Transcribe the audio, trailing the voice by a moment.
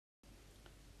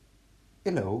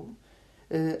Hello,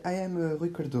 I am Rui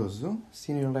Cardoso,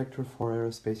 Senior Lecturer for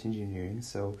Aerospace Engineering.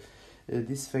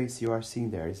 This face you are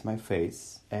seeing there is my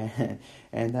face, and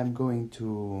I'm going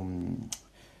to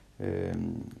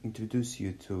introduce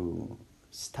you to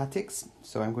statics.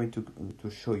 So I'm going to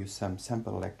show you some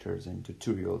sample lectures and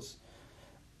tutorials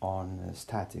on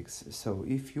statics. So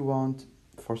if you want,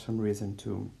 for some reason,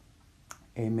 to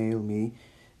email me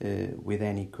with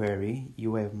any query,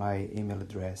 you have my email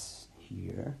address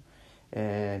here.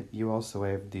 You also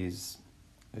have these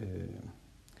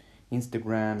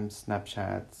Instagram,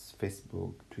 Snapchats,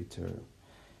 Facebook, Twitter,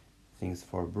 things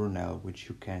for Brunel, which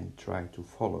you can try to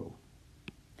follow.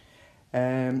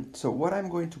 So what I'm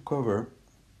going to cover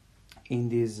in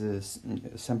these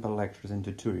sample lectures and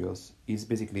tutorials is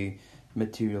basically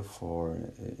material for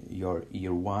your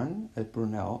year 1 at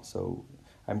Brunel. So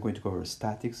I'm going to cover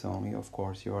statics only. Of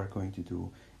course, you are going to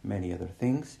do many other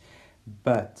things,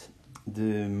 but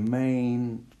the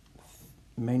main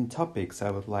topics I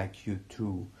would like you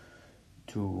to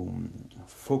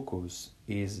focus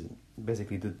is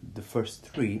basically the first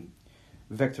three: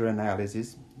 vector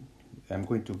analysis. I'm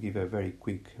going to give a very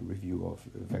quick review of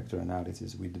vector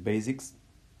analysis with the basics.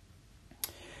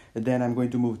 And then I'm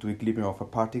going to move to equilibrium of a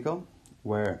particle,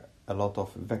 where a lot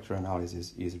of vector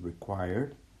analysis is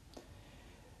required.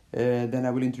 Then I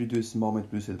will introduce moment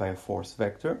produced by a force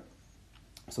vector.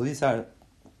 So these are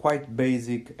quite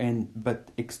basic but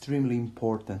extremely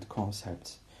important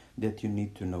concepts that you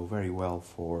need to know very well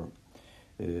for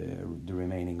the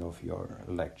remaining of your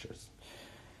lectures.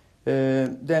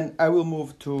 Then I will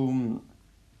move to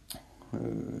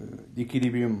the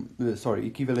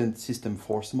equivalent system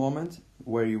force moment,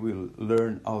 where you will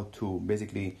learn how to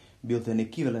basically build an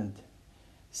equivalent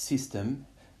system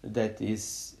that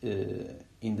is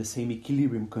in the same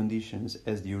equilibrium conditions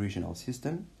as the original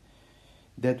system.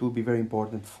 That will be very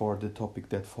important for the topic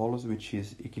that follows, which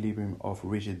is equilibrium of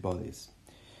rigid bodies,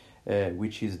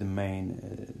 which is the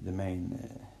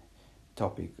main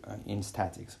topic in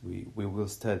statics. We will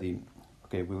study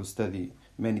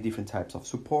many different types of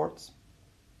supports.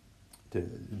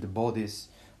 The bodies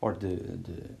or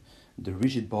the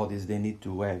rigid bodies, they need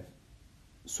to have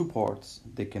supports.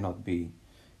 They cannot be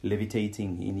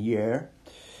levitating in the air.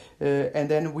 And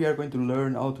then we are going to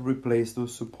learn how to replace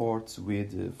those supports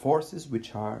with forces,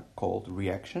 which are called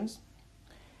reactions.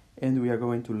 And we are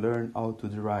going to learn how to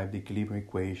derive the equilibrium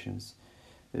equations.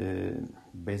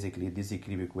 Basically, these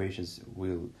equilibrium equations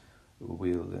will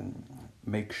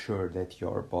make sure that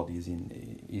your body is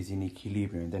in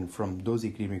equilibrium. And then from those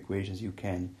equilibrium equations, you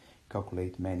can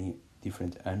calculate many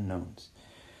different unknowns.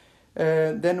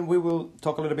 Then we will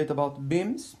talk a little bit about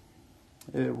beams.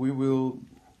 We will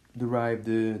derive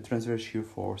the transverse shear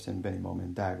force and bending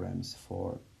moment diagrams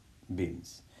for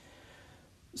beams.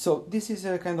 So this is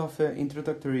a kind of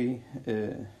introductory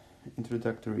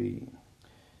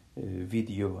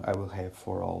video I will have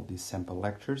for all these sample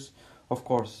lectures. Of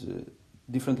course,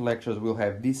 different lectures will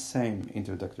have this same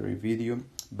introductory video,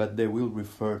 but they will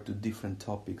refer to different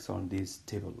topics on this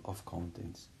table of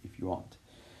contents if you want.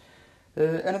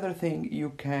 Another thing you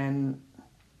can,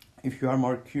 if you are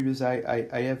more curious, I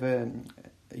have a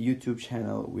YouTube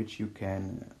channel which you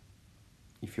can,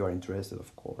 if you are interested,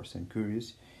 of course, and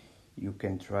curious, you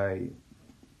can try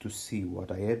to see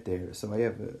what I have there. So I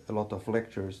have a lot of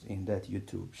lectures in that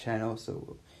YouTube channel,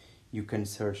 so you can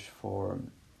search for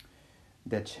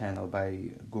that channel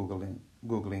by googling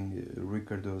Rui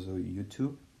Cardoso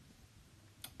YouTube.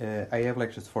 I have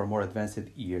lectures for more advanced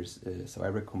years, so I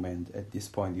recommend at this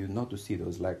point you not to see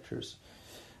those lectures.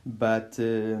 But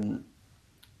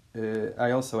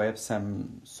I also have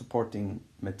some supporting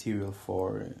material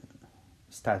for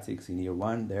statics in year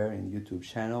 1 there in YouTube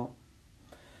channel.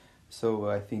 So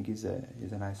I think is a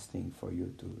nice thing for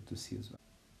you to see as well.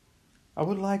 I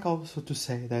would like also to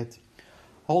say that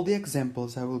all the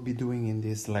examples I will be doing in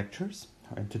these lectures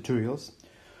and tutorials,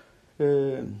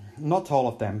 not all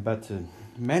of them, but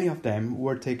many of them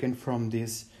were taken from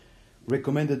these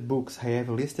recommended books I have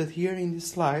listed here in this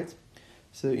slide.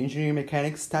 So Engineering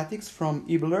Mechanics Statics from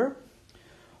Ibler,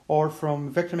 or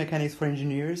from Vector Mechanics for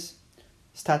Engineers,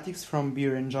 Statics from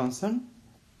Beer and Johnson,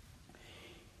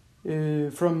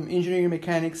 from Engineering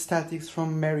Mechanics Statics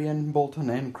from Marian, Bolton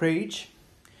and Craig,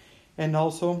 and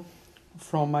also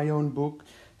from my own book,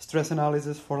 Stress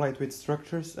Analysis for Lightweight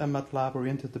Structures, a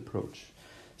MATLAB-oriented approach.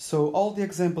 So all the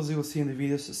examples you will see in the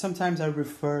videos, sometimes I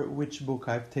refer which book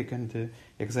I've taken the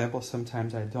example,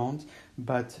 sometimes I don't,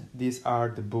 but these are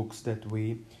the books that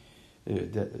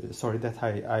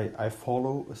I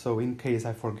follow. So in case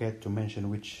I forget to mention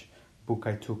which book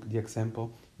I took the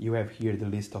example, you have here the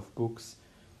list of books,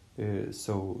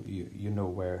 so you know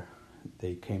where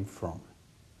they came from.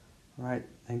 Right,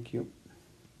 thank you.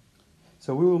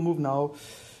 So we will move now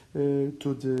to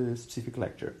the specific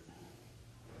lecture.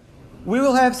 We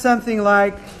will have something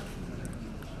like,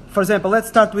 for example, let's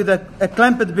start with a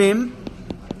clamped beam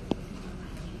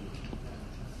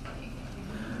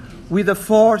with a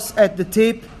force at the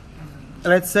tip,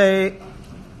 let's say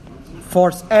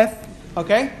force F,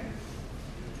 okay?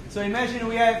 So imagine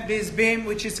we have this beam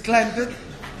which is clamped.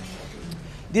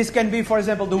 This can be, for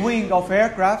example, the wing of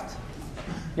aircraft,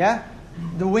 yeah?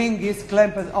 The wing is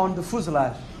clamped on the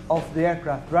fuselage of the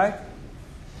aircraft, right?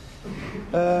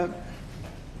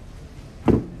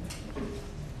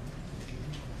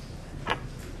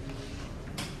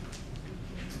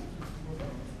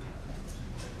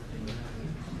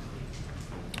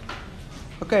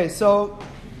 Okay, so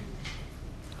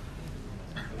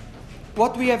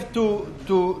what we have to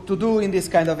do in this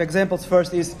kind of examples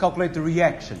first is calculate the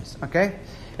reactions, okay?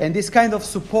 And this kind of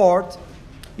support,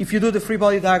 if you do the free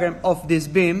body diagram of this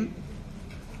beam,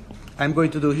 I'm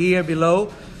going to do here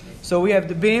below. So we have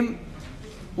the beam,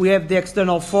 we have the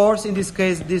external force, in this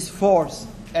case this force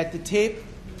at the tip,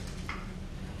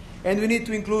 and we need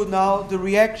to include now the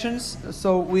reactions.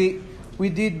 So we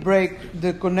did break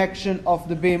the connection of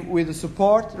the beam with the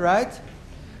support, right?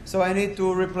 So I need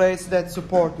to replace that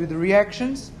support with the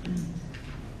reactions.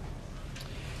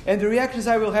 And the reactions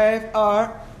I will have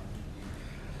are,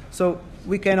 so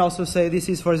we can also say this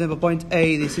is, for example, point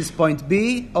A, this is point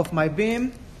B of my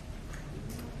beam.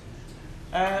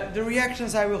 The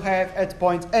reactions I will have at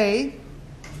point A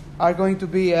are going to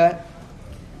be a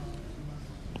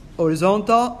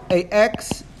horizontal,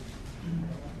 AX,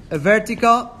 a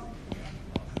vertical,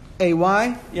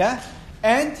 AY, yeah?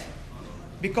 And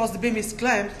because the beam is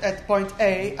clamped at point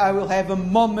A, I will have a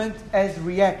moment as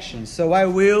reaction. So I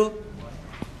will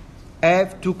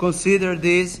have to consider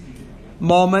this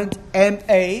moment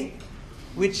MA,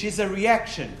 which is a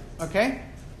reaction, okay?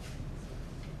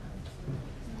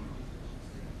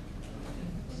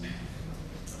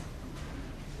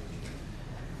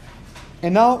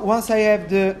 And now, once I have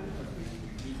the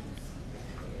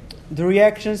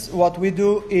reactions, what we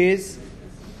do is,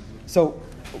 so,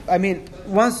 I mean,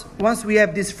 once we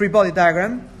have this free body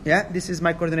diagram, yeah, this is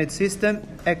my coordinate system,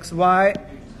 x, y.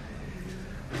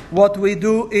 What we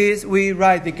do is we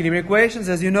write the equilibrium equations,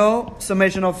 as you know,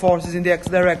 summation of forces in the x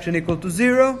direction equal to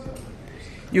 0.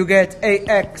 You get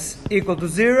AX equal to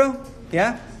 0,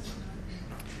 yeah?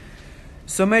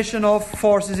 Summation of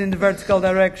forces in the vertical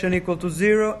direction equal to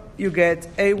 0. You get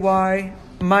AY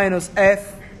minus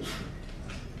F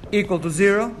equal to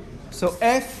 0. So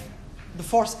F, the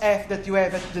force F that you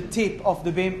have at the tip of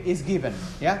the beam is given,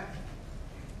 yeah?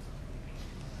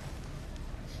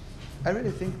 I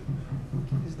really think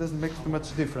this doesn't make too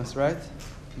much difference, right?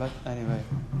 But anyway.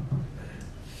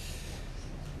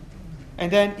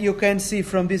 And then you can see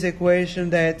from this equation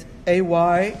that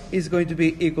AY is going to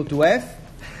be equal to F.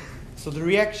 So the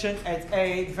reaction at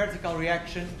A, the vertical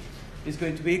reaction, is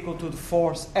going to be equal to the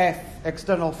force F,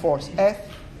 external force F.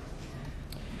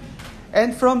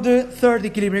 And from the third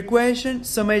equilibrium equation,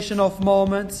 summation of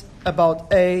moments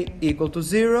about A equal to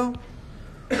 0,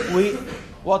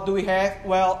 what do we have?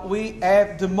 Well, we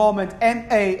have the moment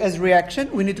MA as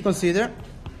reaction. We need to consider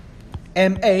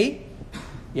MA,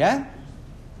 yeah?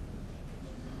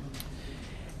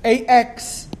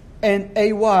 AX and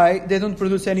AY, they don't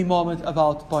produce any moment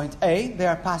about point A. They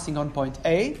are passing on point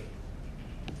A.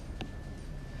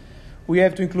 We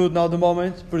have to include now the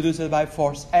moment produced by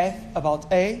force F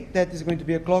about A. That is going to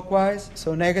be a clockwise,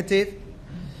 so negative.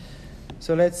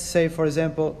 So let's say, for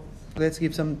example, let's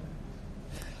give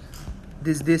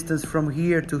this distance from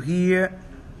here to here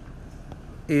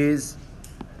is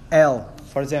L.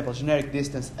 For example, generic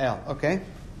distance L, okay?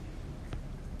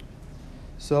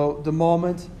 So the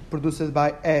moment produced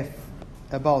by F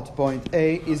about point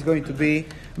A is going to be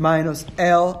minus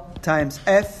L times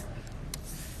F,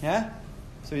 yeah?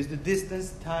 So it's the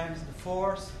distance times the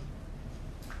force.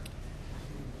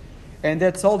 And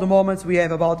that's all the moments we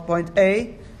have about point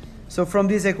A. So from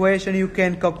this equation you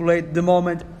can calculate the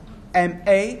moment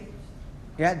MA,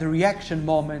 yeah, the reaction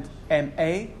moment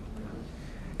MA,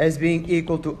 as being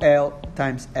equal to L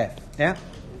times F, yeah?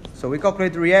 So we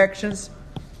calculate the reactions.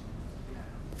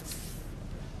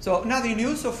 So nothing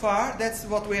new so far. That's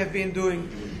what we have been doing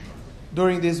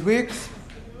during these weeks.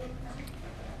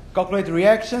 Calculate the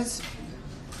reactions.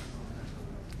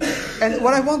 And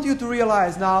what I want you to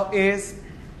realize now is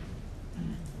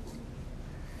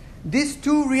these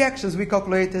two reactions we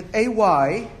calculated,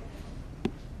 AY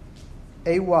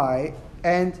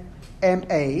and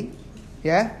MA,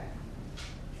 yeah?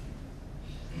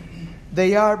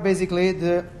 They are basically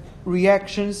the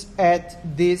reactions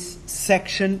at this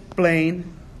section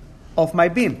plane of my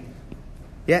beam.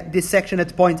 Yeah, this section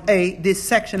at point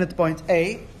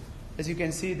A, as you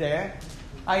can see there,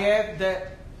 I have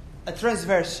a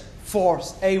transverse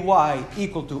force AY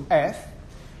equal to F,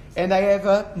 and I have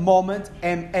a moment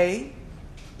MA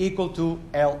equal to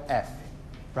LF,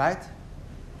 right?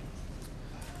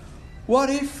 What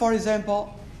if, for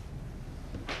example,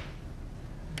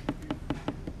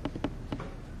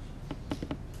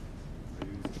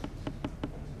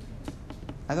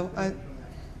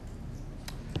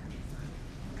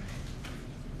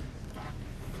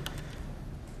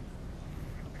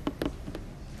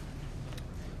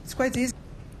 it's quite easy.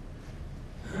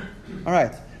 All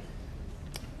right.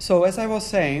 So as I was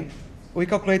saying, we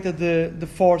calculated the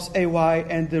force AY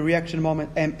and the reaction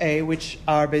moment MA, which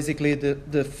are basically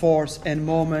the force and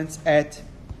moments at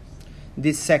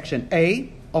this section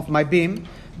A of my beam.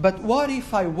 But what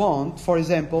if I want, for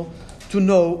example, to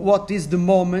know what is the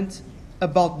moment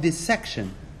about this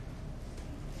section?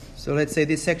 So let's say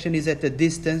this section is at a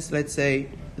distance, let's say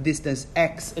distance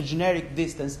x, a generic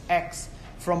distance x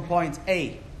from point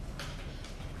A.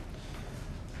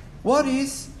 What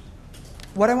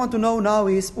I want to know now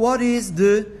is what is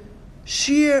the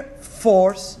shear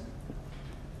force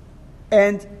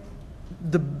and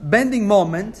the bending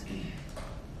moment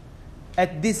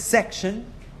at this section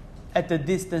at the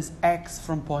distance x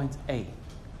from point A.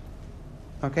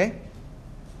 Okay?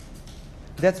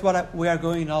 That's what we are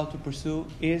going now to pursue,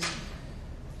 is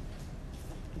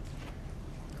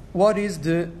what is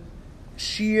the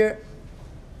shear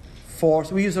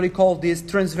force. We usually call this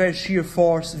transverse shear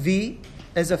force V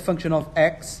as a function of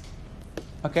x.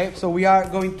 Okay, so we are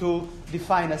going to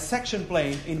define a section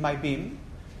plane in my beam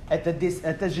at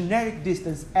the generic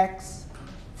distance x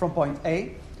from point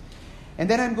A, and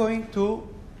then I'm going to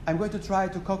try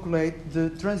to calculate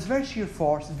the transverse shear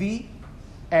force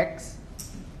Vx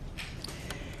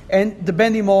and the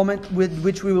bending moment,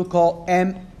 which we will call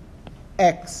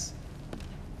mx.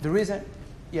 The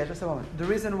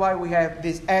reason why we have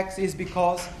this x is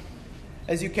because,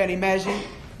 as you can imagine,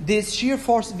 this shear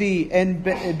force V and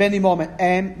bending moment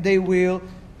m, they will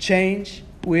change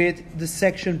with the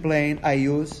section plane I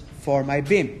use for my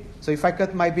beam. So if I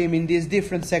cut my beam in these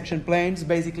different section planes,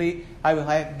 basically I will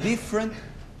have different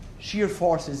shear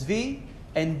forces V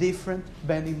and different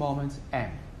bending moments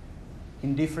m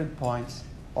in different points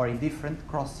or in different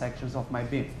cross sections of my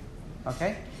beam.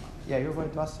 Okay? Yeah, you're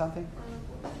going to ask something?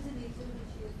 What is the nature of the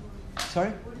shear force?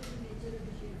 Sorry? What is the nature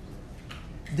of the shear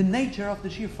force? The nature of the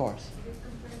shear force. It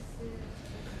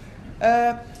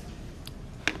compresses.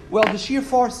 Well, the shear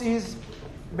force is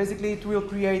basically it will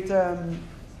create a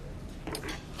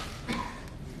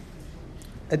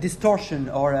distortion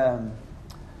or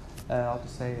how to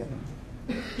say.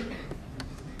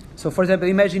 So, for example,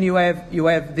 imagine you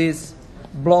have this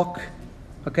block.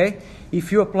 Okay,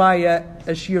 if you apply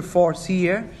a shear force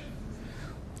here,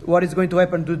 what is going to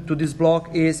happen to this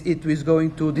block is it is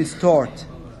going to distort.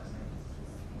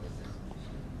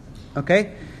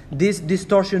 Okay, this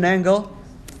distortion angle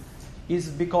is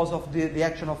because of the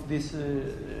action of this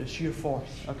shear force.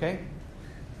 Okay,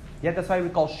 yeah, that's why we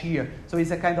call shear. So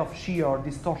it's a kind of shear or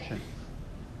distortion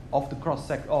of the cross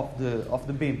section of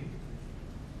the beam.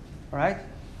 All right.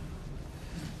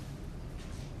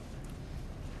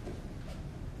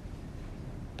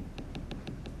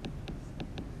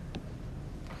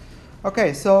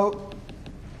 Okay, so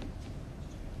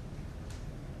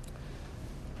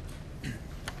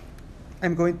I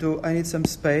need some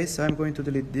space, so I'm going to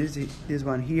delete this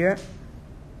one here.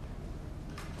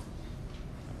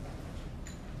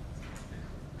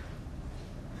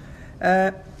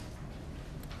 All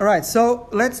right, so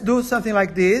let's do something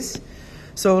like this.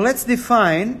 So let's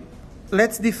define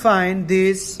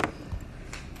this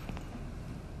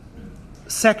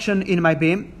section in my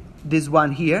beam, this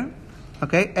one here.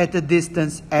 Okay, at the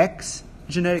distance x,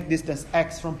 generic distance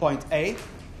x from point A.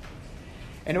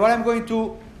 And what I'm going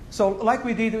to, so like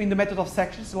we did in the method of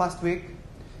sections last week,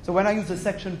 so when I use the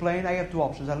section plane, I have two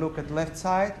options. I look at the left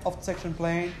side of the section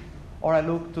plane, or I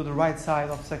look to the right side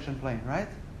of the section plane, right?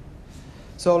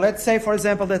 So let's say, for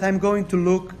example, that I'm going to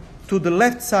look to the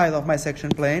left side of my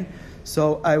section plane.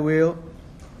 So I will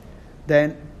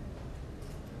then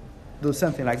do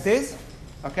something like this,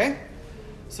 okay?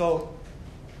 So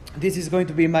this is going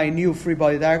to be my new free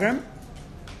body diagram.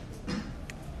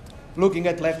 Looking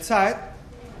at left side.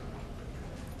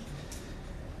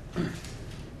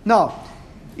 Now,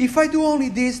 if I do only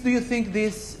this, do you think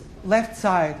this left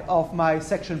side of my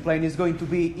section plane is going to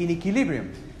be in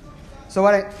equilibrium? So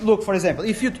look, for example,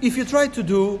 if you try to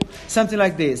do something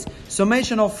like this,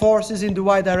 summation of forces in the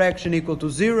y direction equal to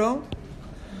 0,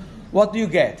 what do you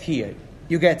get here?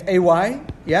 You get AY,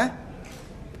 yeah?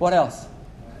 What else?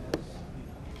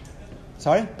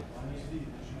 Sorry?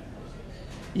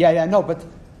 Yeah, no, but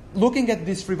looking at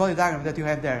this free body diagram that you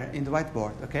have there in the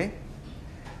whiteboard, okay?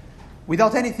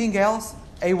 Without anything else,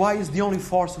 AY is the only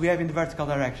force we have in the vertical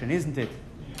direction, isn't it?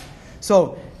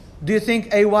 So, do you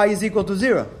think AY is equal to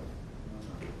 0?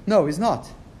 No, it's not.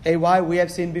 AY, we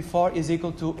have seen before, is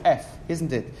equal to F,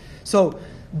 isn't it? So,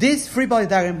 this free body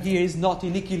diagram here is not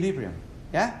in equilibrium.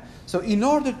 Yeah? So, in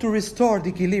order to restore the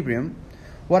equilibrium,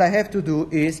 what I have to do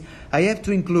is, I have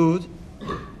to include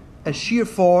a shear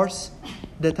force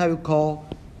that I will call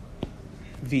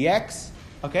Vx,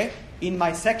 okay, in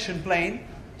my section plane.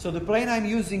 So, the plane I'm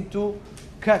using to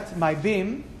cut my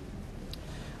beam,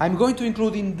 I'm going to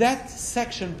include in that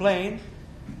section plane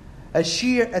a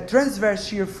transverse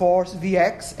shear force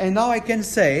Vx, and now I can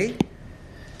say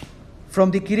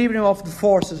from the equilibrium of the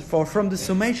forces, from the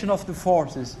summation of the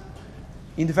forces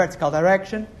in the vertical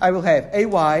direction, I will have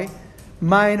Ay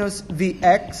minus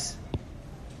Vx.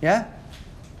 Yeah?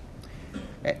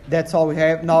 That's all we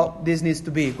have. Now this needs to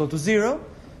be equal to 0.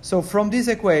 So from this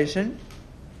equation,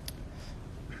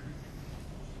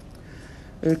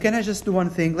 can I just do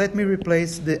one thing? Let me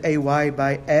replace the AY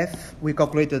by F. We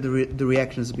calculated the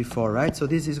reactions before, right? So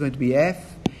this is going to be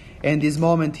F, and this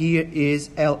moment here is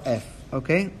LF,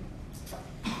 okay?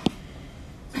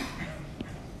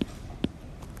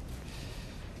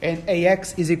 And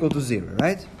AX is equal to 0,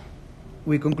 right?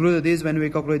 We concluded this when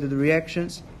we calculated the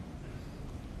reactions.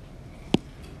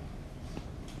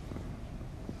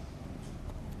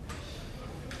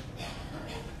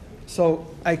 So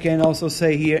I can also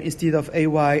say here, instead of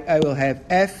AY, I will have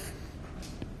F.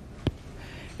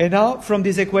 And now, from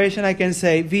this equation, I can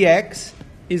say Vx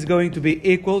is going to be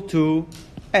equal to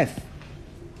F.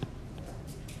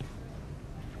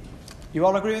 You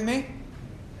all agree with me?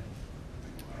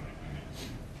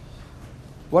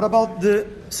 What about the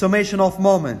summation of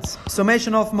moments?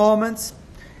 Summation of moments.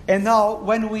 And now,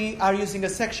 when we are using a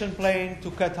section plane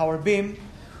to cut our beam,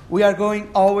 we are going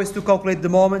always to calculate the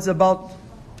moments about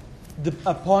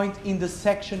a point in the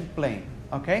section plane,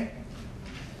 okay?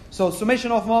 So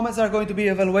summation of moments are going to be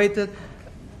evaluated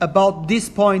about this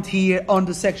point here on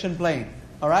the section plane,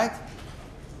 all right?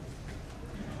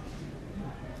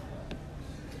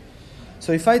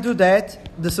 So if I do that,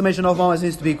 the summation of moments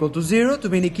needs to be equal to 0 to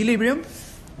be in equilibrium.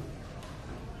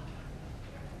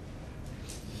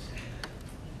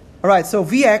 All right, so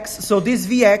Vx, so this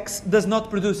Vx does not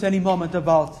produce any moment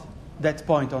about that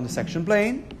point on the section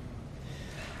plane.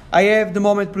 I have the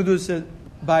moment produced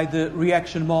by the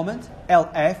reaction moment,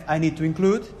 LF, I need to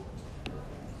include.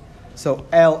 So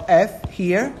LF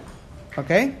here,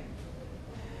 okay?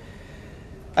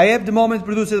 I have the moment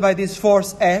produced by this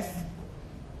force F,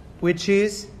 which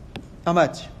is how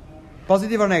much?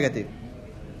 Positive or negative?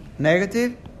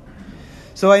 Negative.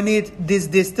 So I need this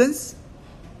distance.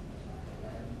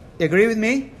 You agree with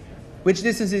me? Which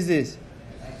distance is this?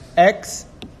 X.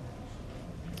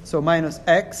 So minus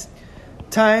X.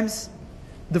 Times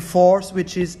the force,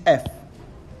 which is F.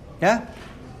 Yeah?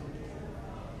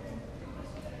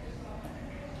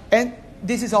 And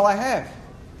this is all I have.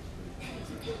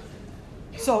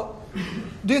 So,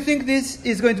 do you think this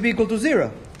is going to be equal to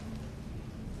 0?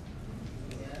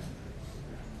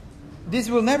 This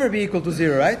will never be equal to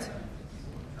 0, right?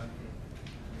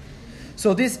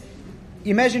 So this,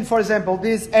 imagine for example,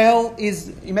 this L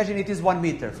is, imagine it is 1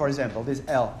 meter, for example, this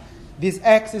L. This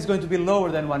X is going to be lower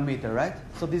than 1 meter, right?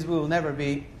 So this will never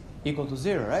be equal to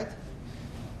 0, right?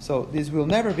 So this will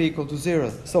never be equal to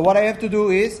 0. So what I have to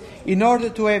do is, in order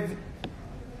to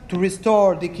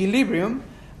restore the equilibrium,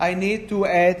 I need to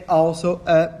add also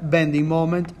a bending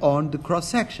moment on the cross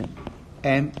section,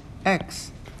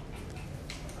 mx.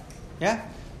 Yeah?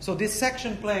 So this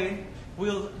section plane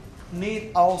will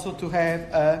need also to have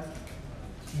a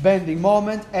bending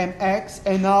moment mx,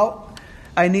 and now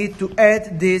I need to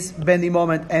add this bending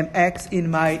moment mx in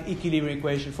my equilibrium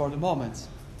equation for the moments.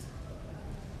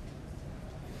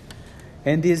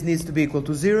 And this needs to be equal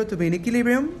to 0 to be in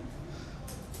equilibrium.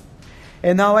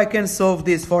 And now I can solve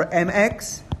this for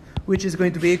mx, which is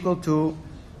going to be equal to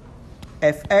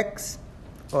xf,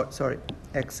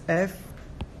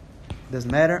 doesn't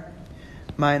matter,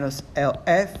 minus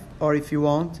lf, or if you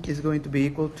want, is going to be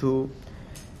equal to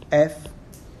f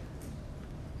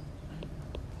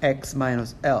x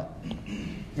minus L.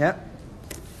 Yeah?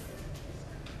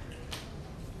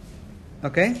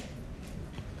 Okay?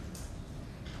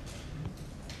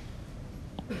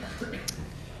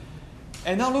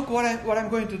 And now look what I'm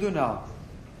going to do now.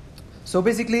 So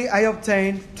basically I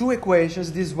obtained two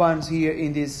equations, these ones here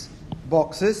in these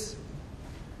boxes.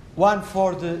 One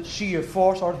for the shear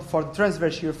force, or for the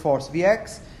transverse shear force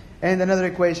Vx, and another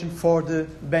equation for the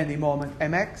bending moment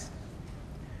mx.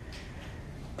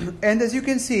 And as you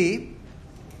can see,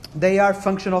 they are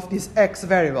function of this x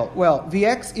variable. Well,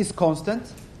 Vx is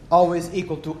constant, always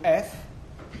equal to f,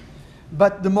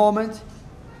 but the moment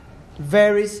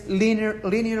varies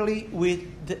linearly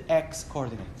with the x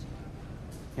coordinate.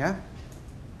 Yeah?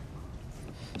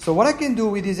 So what I can do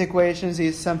with these equations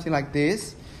is something like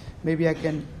this. Maybe I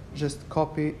can just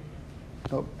copy.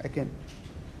 Oh, I can.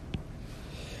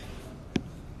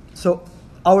 So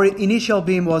our initial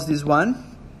beam was this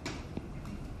one.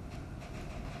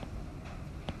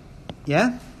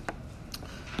 Yeah?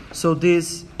 So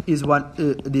this is one,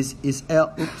 this is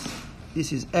L. Oops.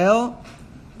 This is L.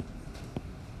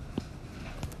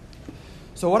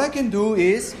 So what I can do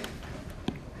is,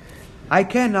 I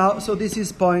can now, so this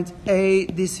is point A,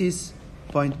 this is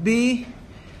point B.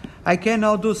 I can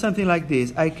now do something like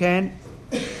this. I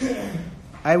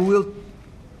will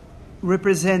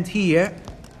represent here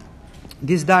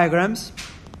these diagrams.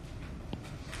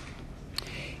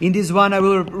 In this one, I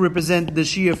will represent the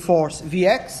shear force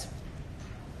Vx.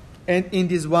 And in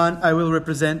this one, I will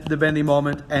represent the bending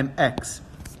moment Mx.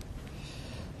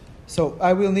 So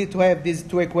I will need to have these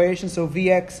two equations. So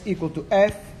Vx equal to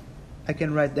F. I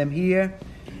can write them here.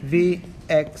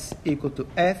 Vx equal to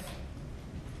F.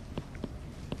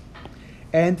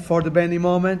 And for the bending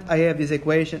moment, I have this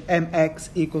equation Mx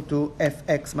equal to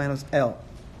Fx minus L.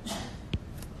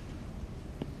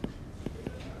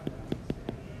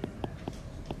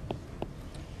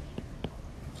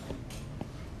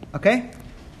 Okay?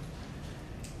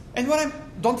 And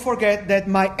don't forget that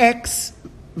my x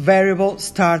variable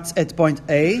starts at point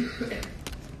A.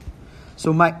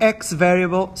 So my x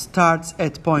variable starts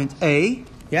at point A,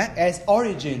 yeah, as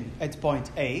origin at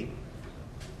point A.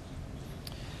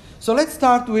 So let's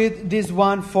start with this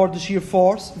one for the shear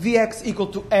force. Vx equal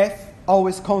to F,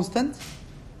 always constant.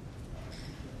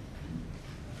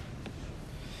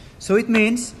 So it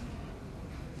means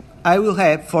I will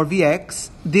have for Vx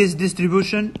this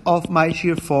distribution of my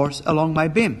shear force along my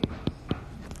beam.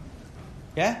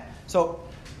 Yeah? So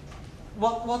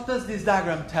what does this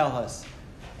diagram tell us?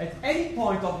 At any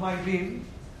point of my beam,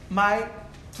 my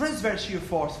transverse shear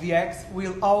force Vx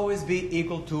will always be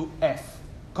equal to F.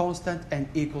 Constant and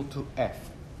equal to F.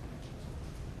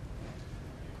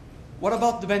 What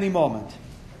about the bending moment?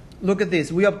 Look at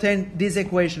this. We obtained this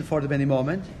equation for the bending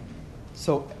moment.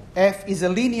 So M is a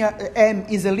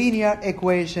linear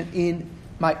equation in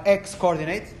my x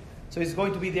coordinate. So it's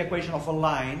going to be the equation of a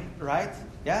line, right?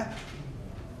 Yeah?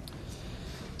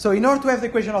 So in order to have the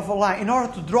equation of a line, in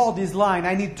order to draw this line,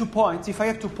 I need 2 points. If I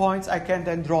have 2 points, I can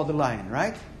then draw the line,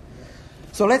 right?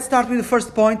 So let's start with the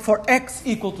first point. For x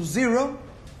equal to 0,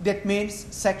 that means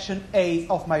section A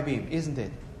of my beam, isn't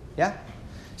it? Yeah?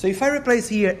 So if I replace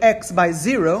here x by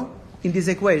 0 in this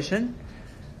equation,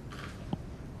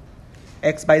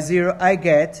 x by 0, I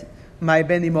get my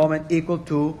bending moment equal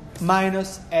to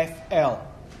minus FL.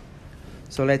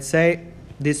 So let's say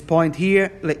this point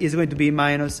here is going to be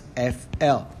minus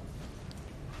FL.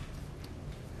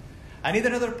 I need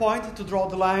another point to draw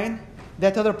the line.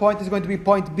 That other point is going to be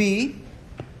point B.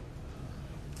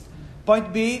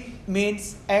 Point B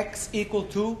means x equal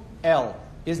to L,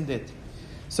 isn't it?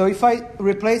 So if I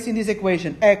replace in this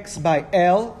equation x by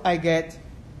L, I get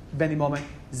bending moment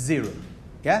 0.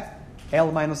 Yeah?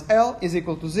 L minus L is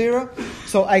equal to 0.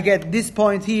 So I get this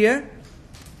point here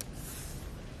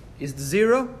is the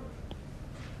 0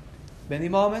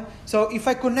 bending moment. So if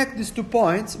I connect these 2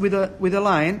 points with a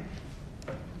line,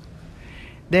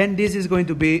 then this is going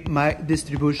to be my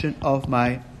distribution of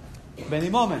my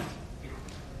bending moment.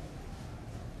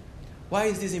 Why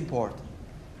is this important?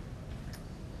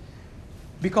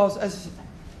 Because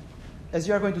as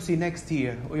you are going to see next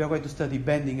year, we are going to study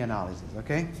bending analysis,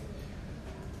 okay?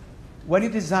 When you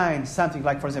design something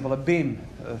like, for example, a beam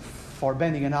for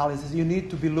bending analysis, you need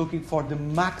to be looking for the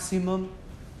maximum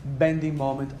bending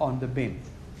moment on the beam.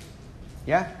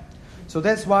 Yeah? So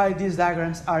that's why these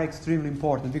diagrams are extremely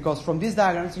important, because from these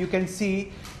diagrams you can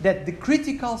see that the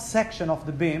critical section of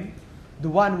the beam, the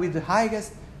one with the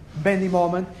highest bending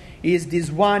moment, is this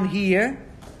one here,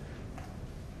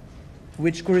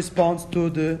 which corresponds to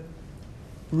the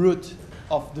root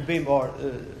of the beam, or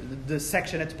the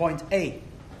section at point A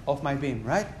of my beam,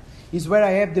 right? Is where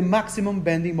I have the maximum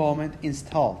bending moment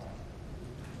installed.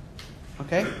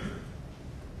 Okay?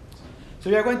 So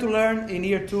you are going to learn in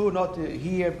year 2, not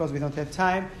here because we don't have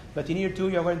time, but in year 2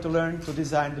 you are going to learn to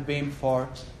design the beam for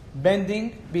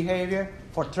bending behavior,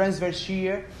 for transverse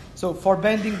shear. So for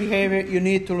bending behavior, you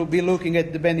need to be looking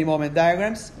at the bending moment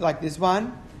diagrams, like this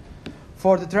one.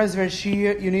 For the transverse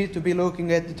shear, you need to be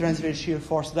looking at the transverse shear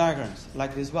force diagrams,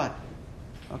 like this one.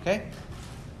 Okay?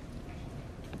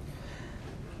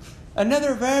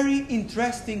 Another very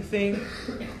interesting thing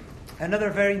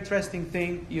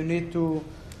you need to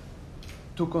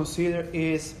consider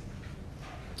is,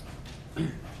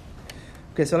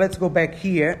 okay, so let's go back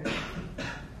here.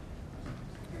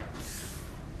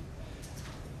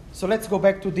 So let's go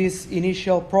back to this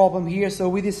initial problem here. So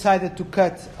we decided to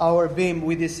cut our beam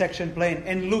with this section plane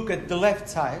and look at the left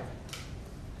side.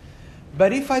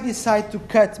 But if I decide to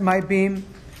cut my beam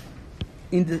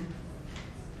in the...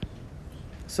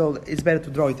 So it's better to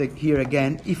draw it here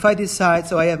again. If I decide,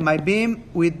 so I have my beam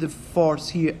with the force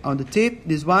here on the tip,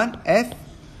 this one, F.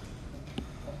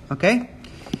 Okay?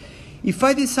 If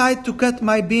I decide to cut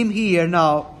my beam here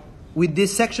now with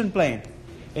this section plane,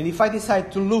 and if I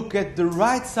decide to look at the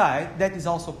right side, that is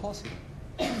also possible.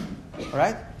 All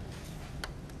right?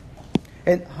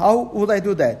 And how would I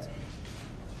do that?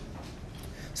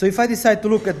 So if I decide to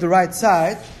look at the right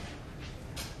side,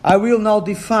 I will now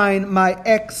define my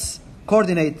x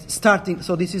coordinate starting.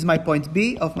 So this is my point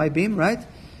B of my beam, right?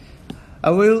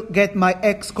 I will get my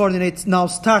x coordinates now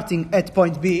starting at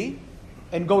point B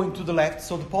and going to the left.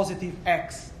 So the positive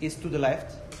x is to the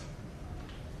left.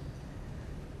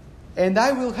 And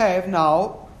I will have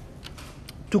now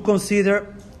to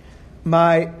consider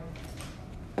my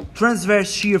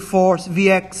transverse shear force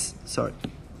Vx,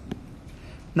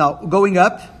 now going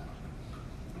up,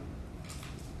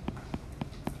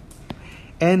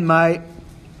 and my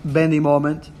bending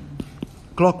moment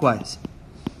clockwise.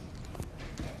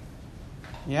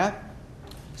 Yeah?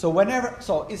 So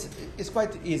it's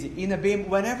quite easy. In a beam,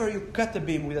 whenever you cut a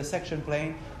beam with a section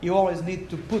plane, you always need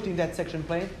to put in that section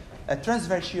plane a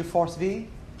transverse shear force V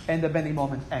and a bending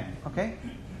moment M. Okay?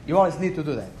 You always need to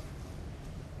do that.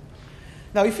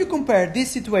 Now, if you compare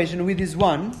this situation with this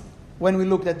one, when we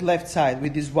looked at left side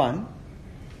with this one,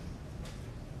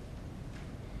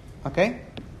 okay?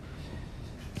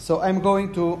 So I'm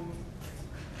going to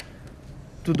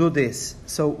do this.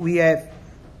 So we have...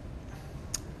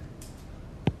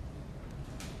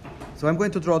 So I'm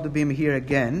going to draw the beam here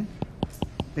again.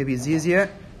 Maybe it's easier.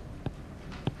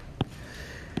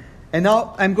 And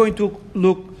now I'm going to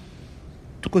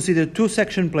consider two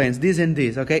section planes, this and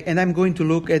this, okay? And I'm going to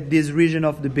look at this region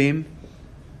of the beam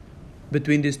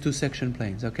between these two section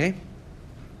planes, okay?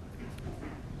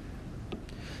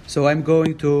 So I'm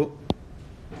going to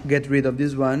get rid of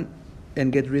this one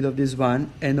and get rid of this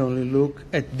one and only look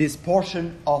at this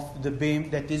portion of the beam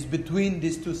that is between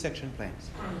these two section planes.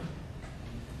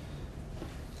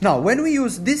 Now, when we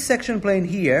use this section plane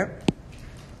here,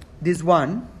 this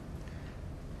one,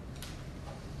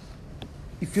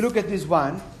 if you look at this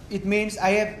one, it means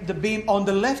I have the beam on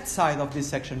the left side of this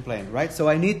section plane, right? So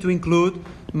I need to include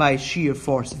my shear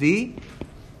force V,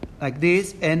 like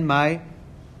this, and my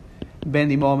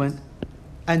bending moment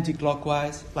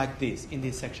anti-clockwise, like this, in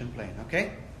this section plane,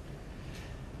 okay?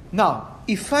 Now,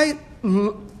 if I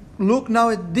look now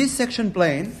at this section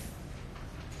plane,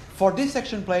 for this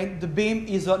section plane, the beam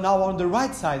is now on the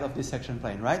right side of this section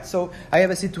plane, right? So I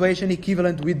have a situation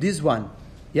equivalent with this one,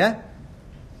 yeah?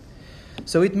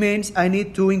 So it means I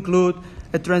need to include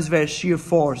a transverse shear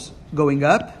force going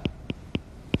up,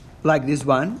 like this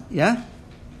one, yeah?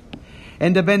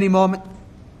 And the bending moment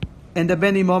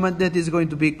that is going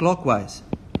to be clockwise.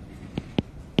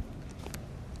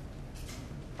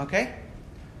 Okay?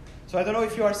 So I don't know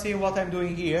if you are seeing what I'm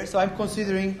doing here. So I'm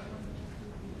considering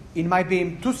in my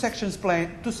beam two section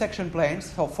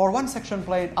planes. So for one section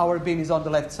plane, our beam is on the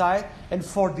left side, and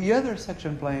for the other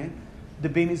section plane, the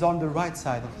beam is on the right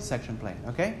side of the section plane,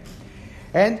 okay?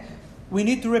 And we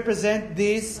need to represent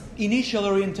these initial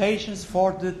orientations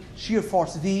for the shear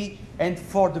force V and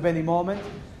for the bending moment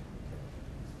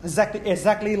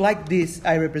exactly like this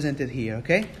I represented here,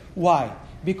 okay? Why?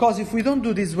 Because if we don't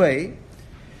do this way,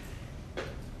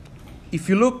 if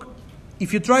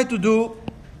you try to do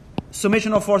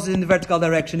summation of forces in the vertical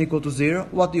direction equal to 0,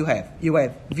 what do you have? You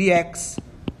have Vx,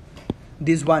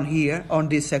 this one here on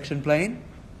this section plane,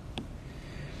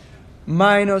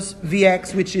 minus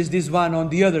Vx, which is this one on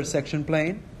the other section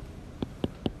plane,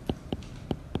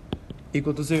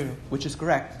 equal to 0, which is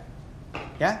correct.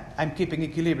 Yeah? I'm keeping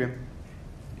equilibrium.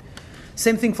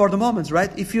 Same thing for the moments,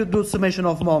 right? If you do summation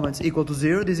of moments equal to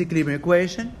 0, this equilibrium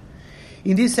equation.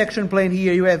 In this section plane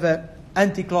here, you have an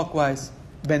anti-clockwise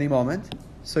bending moment.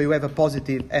 So you have a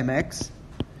positive mx.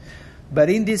 But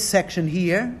in this section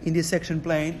here, in this section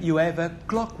plane, you have a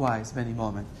clockwise bending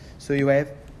moment. So you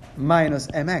have minus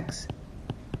mx.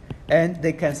 And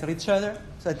they cancel each other.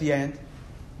 So at the end,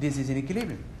 this is in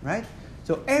equilibrium, right?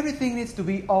 So everything needs to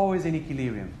be always in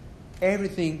equilibrium.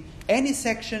 Everything, any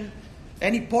section,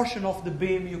 any portion of the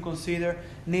beam you consider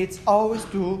needs always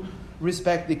to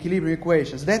respect the equilibrium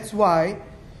equations. That's why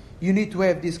you need to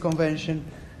have this convention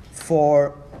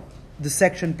for the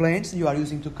section planes you are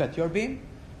using to cut your beam.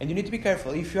 And you need to be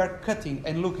careful. If you are cutting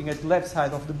and looking at the left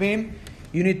side of the beam,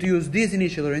 you need to use this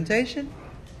initial orientation.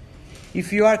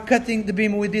 If you are cutting the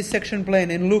beam with this section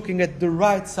plane and looking at the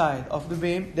right side of the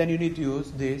beam, then you need to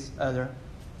use this other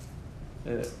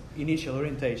initial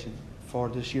orientation for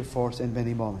the shear force and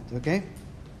bending moment. Okay?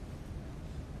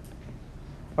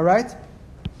 All right?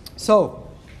 So,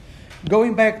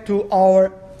 going back to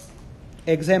our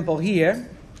example here.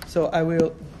 So I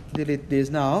will delete this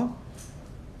now.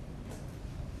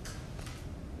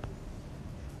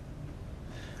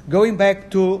 Going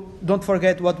back to, don't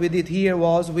forget what we did here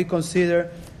was we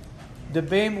consider the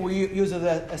beam, we use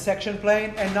a section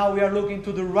plane, and now we are looking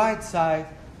to the right side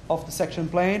of the section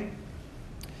plane.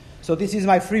 So this is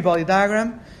my free body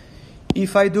diagram.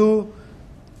 If I do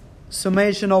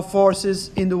summation of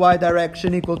forces in the y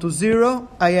direction equal to 0,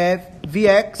 I have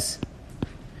Vx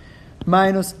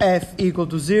minus F equal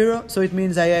to 0. So it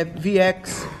means I have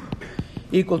Vx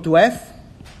equal to F.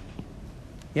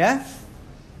 Yeah?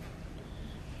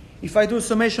 If I do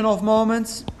summation of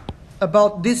moments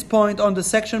about this point on the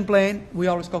section plane, we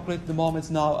always calculate the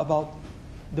moments now about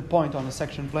the point on the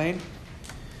section plane,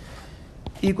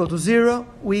 equal to 0,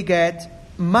 we get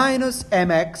minus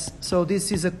mx, so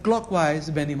this is a clockwise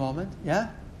bending moment,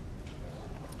 yeah?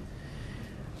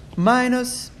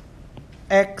 Minus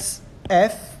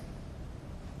xf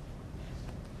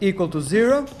equal to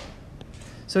 0,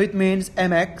 so it means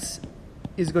mx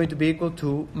is going to be equal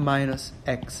to minus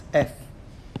xf.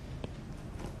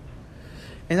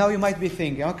 And now you might be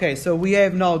thinking, okay, so we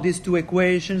have now these two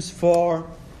equations for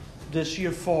the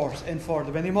shear force and for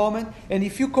the bending moment. And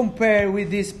if you compare with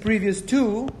these previous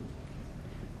two,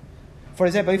 for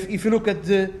example, if you look at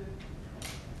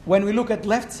when we look at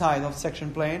left side of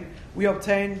section plane, we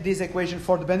obtain this equation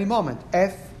for the bending moment,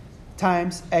 F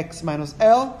times X minus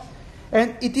L.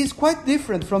 And it is quite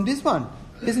different from this one,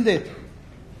 isn't it?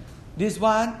 This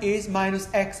one is minus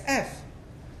XF.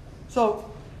 So,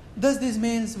 does this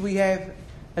mean we have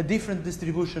a different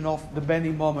distribution of the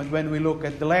bending moment when we look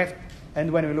at the left and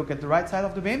when we look at the right side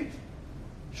of the beam?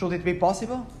 Should it be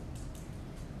possible?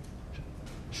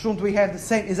 Shouldn't we have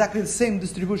exactly the same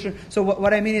distribution? So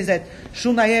what I mean is that,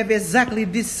 shouldn't I have exactly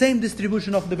this same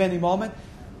distribution of the bending moment,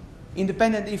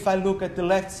 independent if I look at the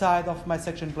left side of my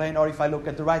section plane or if I look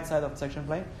at the right side of the section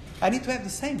plane? I need to have the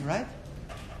same, right?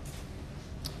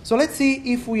 So let's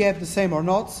see if we have the same or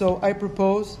not. So I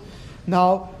propose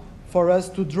now for us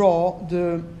to draw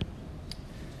the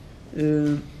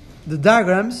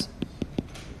diagrams.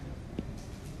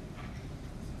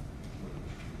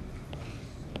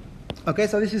 Okay,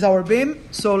 so this is our beam.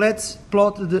 So let's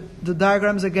plot the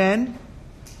diagrams again.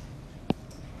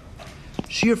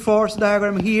 Shear force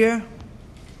diagram here.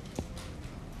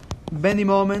 Bending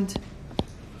moment.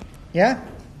 Yeah?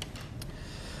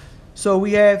 So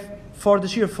we have for the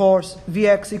shear force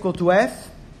Vx equal to F.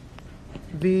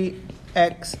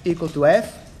 Vx equal to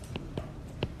F.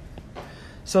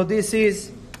 So this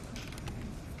is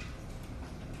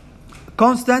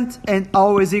constant and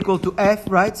always equal to F,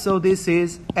 right? So this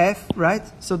is F, right?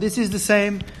 So this is the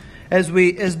same as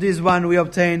this one we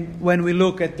obtained when we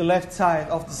look at the left side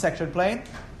of the section plane.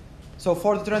 So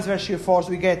for the transverse shear force,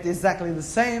 we get exactly the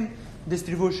same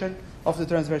distribution of the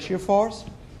transverse shear force.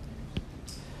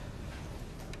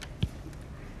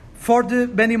 For the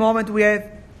bending moment, we have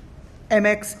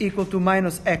mx equal to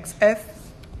minus xf.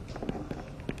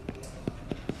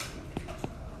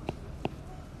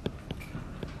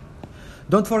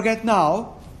 Don't forget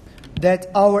now that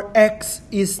our x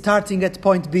is starting at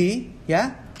point B,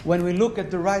 yeah? When we look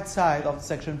at the right side of the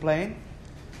section plane,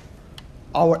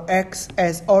 our x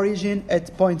has origin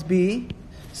at point B.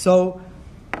 So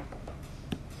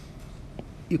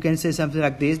you can say something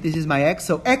like this. This is my x.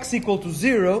 So x equal to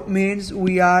 0 means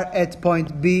we are at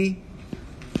point B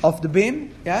of the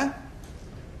beam, yeah?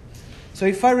 So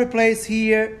if I replace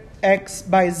here x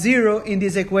by 0 in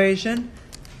this equation,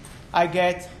 I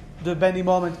get the bending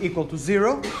moment equal to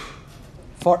 0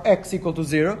 for x equal to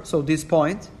 0, so this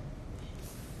point.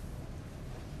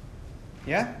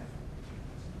 Yeah?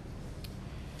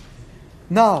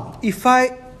 Now, if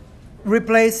I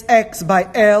replace x by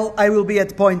L, I will be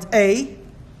at point A,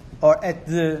 or at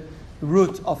the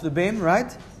root of the beam,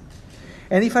 right?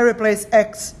 And if I replace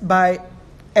x by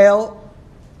L,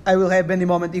 I will have bending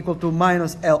moment equal to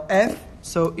minus LF.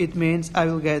 So it means I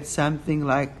will get something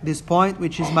like this point,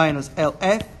 which is minus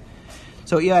LF.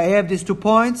 So yeah, I have these 2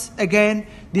 points. Again,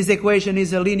 this equation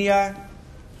is a linear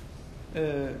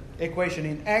equation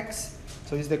in x.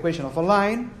 So it's the equation of a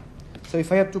line. So if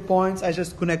I have 2 points, I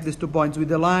just connect these 2 points with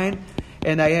the line,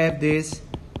 and I have this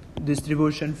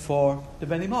distribution for the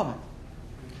bending moment.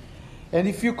 And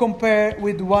if you compare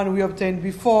with the one we obtained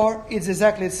before, it's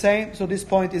exactly the same. So this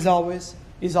point is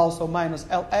also minus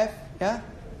LF. Yeah.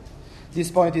 This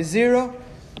point is 0.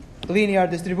 Linear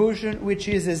distribution, which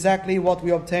is exactly what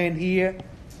we obtained here.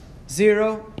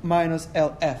 0 minus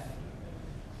LF.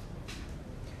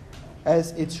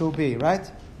 As it should be,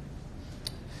 right?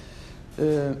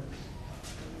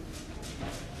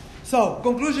 So,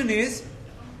 conclusion is,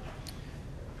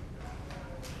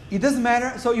 it doesn't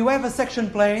matter. So you have a section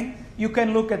plane. You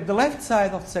can look at the left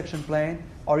side of the section plane,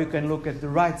 or you can look at the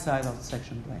right side of the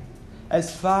section plane.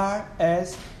 As far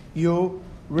as you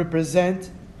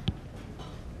represent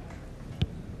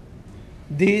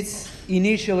these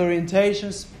initial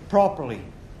orientations properly.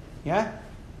 Yeah?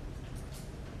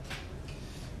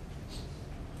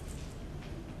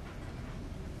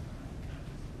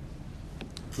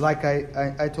 Like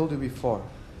I told you before.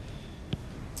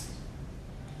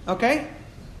 Okay?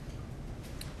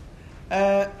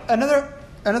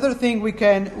 Another thing we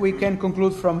can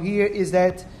conclude from here is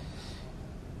that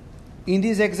in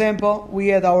this example we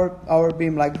had our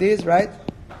beam like this, right?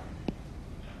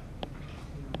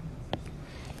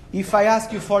 If I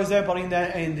ask you, for example, in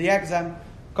the exam,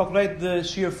 calculate the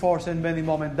shear force and bending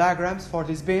moment diagrams for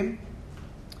this beam,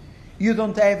 you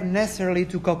don't have necessarily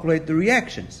to calculate the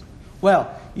reactions.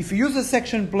 Well, if you use a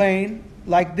section plane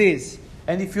like this,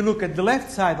 and if you look at the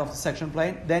left side of the section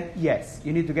plane, then yes,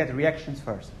 you need to get the reactions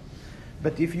first.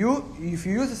 But if you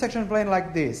use a section plane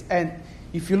like this, and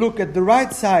if you look at the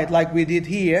right side like we did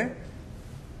here,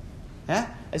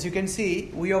 as you can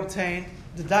see, we obtained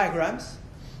the diagrams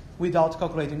without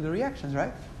calculating the reactions,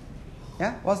 right?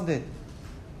 Yeah, wasn't it?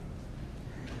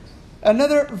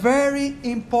 Another very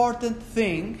important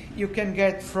thing you can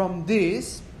get from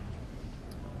this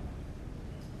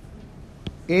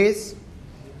is,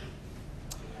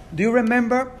 do you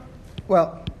remember?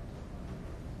 Well,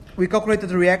 we calculated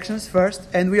the reactions first,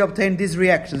 and we obtained these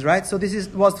reactions, right? So this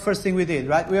was the first thing we did,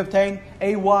 right? We obtained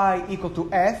AY equal to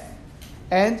F,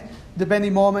 and the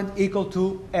bending moment equal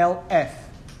to LF.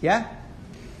 Yeah?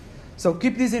 So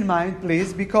keep this in mind,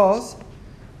 please, because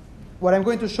what I'm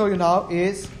going to show you now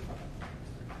is,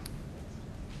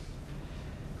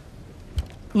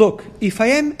 look, if I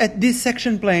am at this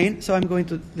section plane, so I'm going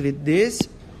to delete this.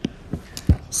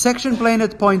 Section plane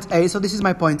at point A, so this is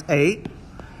my point A.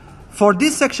 For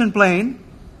this section plane,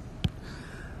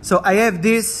 so I have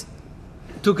these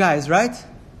two guys, right?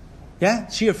 Yeah,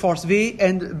 shear force V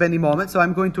and bending moment. So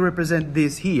I'm going to represent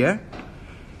this here.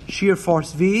 Shear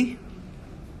force V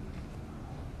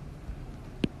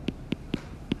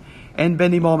and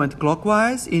bending moment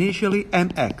clockwise, initially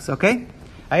mx, okay?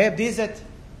 I have this at,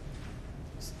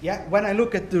 when I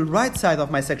look at the right side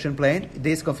of my section plane,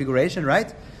 this configuration,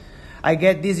 right? I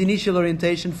get this initial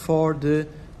orientation for the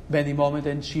bending moment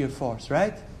and shear force,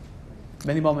 right?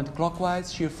 Bending moment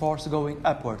clockwise, shear force going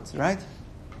upwards, right?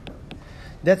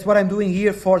 That's what I'm doing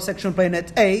here for section plane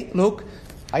at A. Look,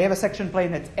 I have a section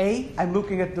plane at A. I'm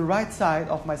looking at the right side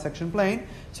of my section plane.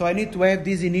 So I need to have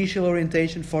this initial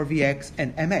orientation for Vx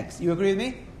and Mx. You agree with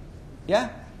me? Yeah?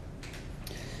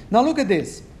 Now look at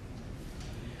this.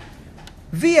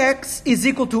 Vx is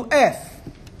equal to F.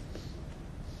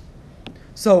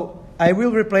 So I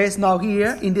will replace now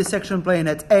here in this section plane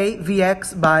at A,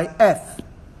 Vx by F.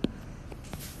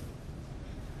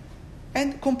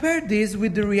 And compare this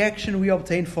with the reaction we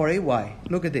obtained for AY.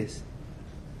 Look at this.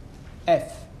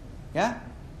 F. Yeah?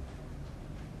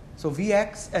 So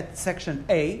Vx at section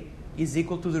A is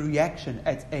equal to the reaction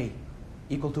at A,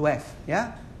 equal to F.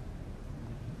 Yeah?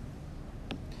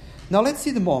 Now let's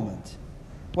see the moment.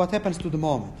 What happens to the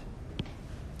moment?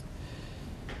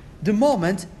 The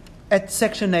moment at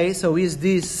section A, so is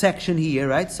this section here,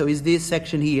 right? So is this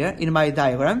section here in my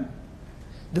diagram.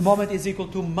 The moment is equal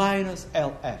to minus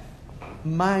LF.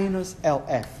 Minus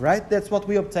LF, right? That's what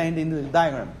we obtained in the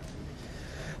diagram.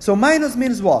 So minus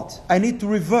means what? I need to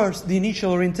reverse the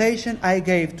initial orientation I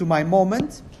gave to my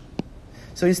moment.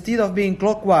 So instead of being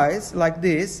clockwise like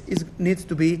this, it needs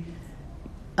to be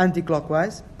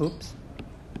anti-clockwise. Oops.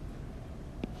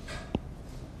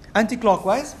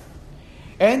 Anti-clockwise.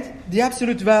 And the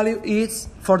absolute value is,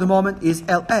 for the moment, is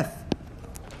LF.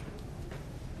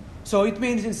 So it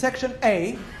means in section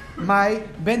A, my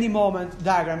bending moment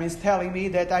diagram is telling me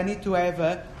that I need to have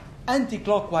an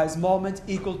anti-clockwise moment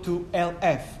equal to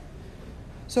LF.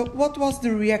 So what was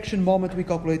the reaction moment we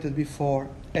calculated before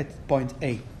at point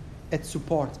A, at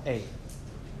support A?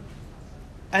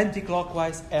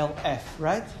 Anti-clockwise LF,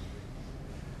 right?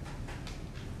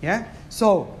 Yeah?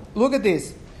 So, look at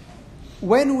this.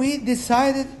 When we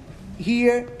decided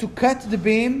here to cut the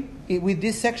beam with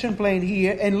this section plane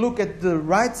here and look at the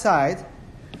right side,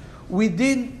 we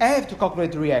didn't have to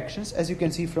calculate the reactions, as you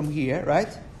can see from here,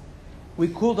 right? We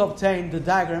could obtain the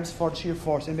diagrams for shear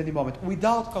force and bending moment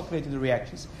without calculating the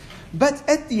reactions. But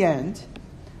at the end,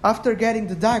 after getting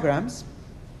the diagrams,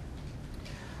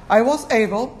 I was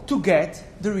able to get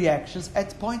the reactions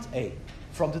at point A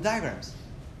from the diagrams.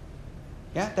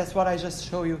 Yeah, that's what I just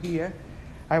showed you here.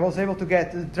 I was able to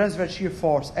get the transverse shear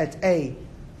force at A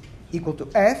equal to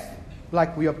F,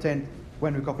 like we obtained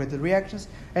when we calculated the reactions,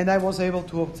 and I was able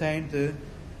to obtain the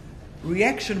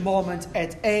reaction moment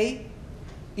at A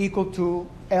equal to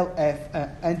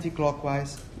LF,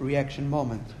 anti-clockwise reaction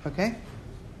moment. Okay?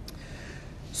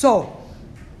 So,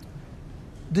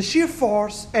 the shear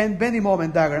force and bending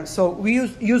moment diagram. So we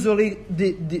usually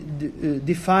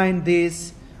define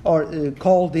this or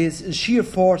call this shear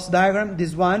force diagram,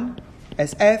 this one,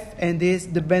 as F, and this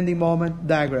the bending moment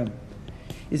diagram.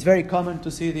 It's very common to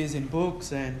see this in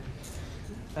books, and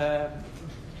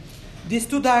these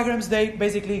two diagrams, they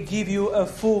basically give you a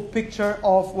full picture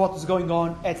of what is going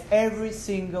on at every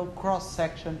single cross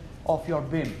section of your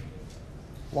beam.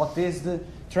 What is the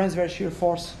transverse shear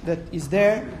force that is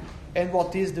there, and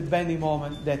what is the bending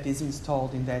moment that is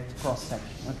installed in that cross section.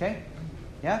 Okay?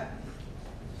 Yeah?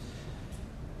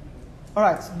 All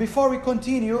right, before we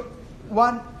continue,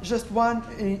 just one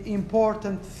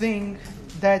important thing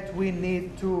that we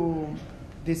need to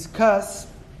discuss.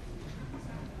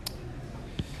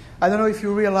 I don't know if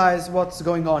you realize what's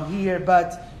going on here,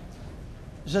 but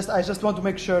I just want to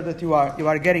make sure that you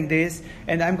are getting this,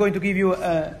 and I'm going to give you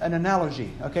an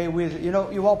analogy. Okay, with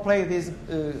you all play this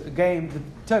game, the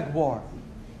tug war.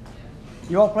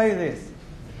 You all play this.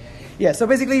 Yeah. So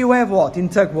basically, you have what in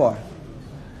tug war?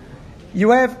 You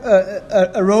have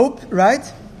a rope,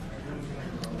 right?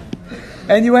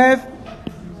 And you have,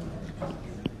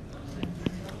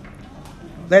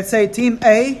 let's say, Team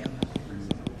A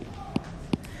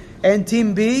and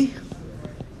Team B.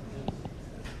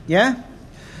 Yeah?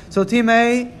 So Team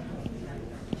A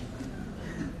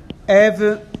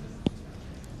have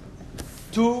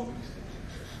two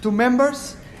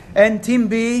members, and Team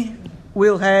B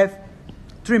will have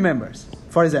 3 members,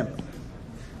 for example.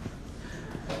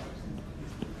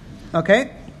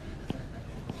 Okay?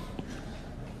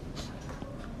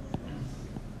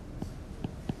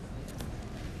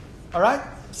 All right?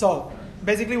 So,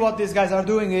 basically what these guys are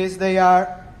doing is they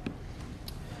are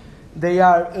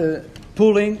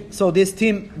pulling. So this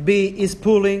Team B is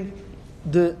pulling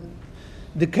the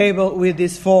cable with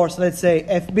this force, let's say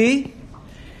FB.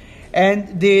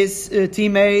 And this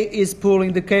Team A is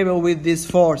pulling the cable with this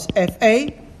force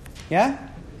FA. Yeah?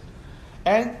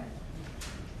 And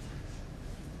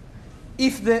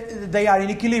if they are in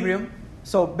equilibrium,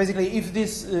 so basically if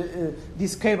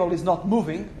this cable is not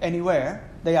moving anywhere,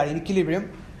 they are in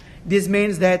equilibrium, this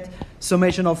means that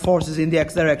summation of forces in the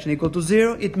x direction equal to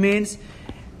 0. It means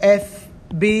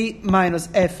FB minus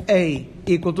FA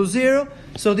equal to 0.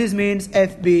 So this means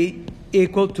FB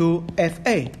equal to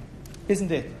FA.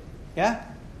 Isn't it? Yeah?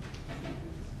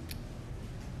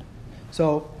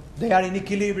 So they are in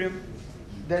equilibrium.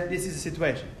 This is the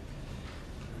situation.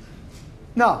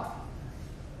 Now,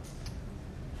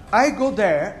 I go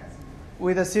there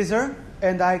with a scissor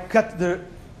and I cut the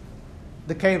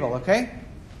cable, okay?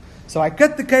 So I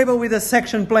cut the cable with a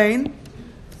section plane.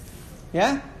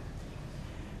 Yeah?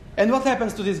 And what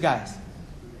happens to these guys?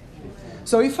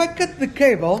 So if I cut the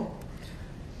cable,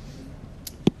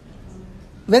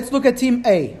 let's look at Team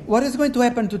A. What is going to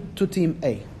happen to Team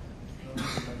A?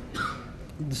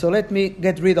 So let me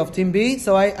get rid of Team B.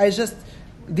 So I just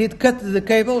did cut the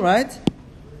cable, right?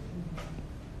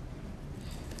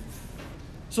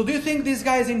 So do you think these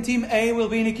guys in Team A will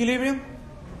be in equilibrium?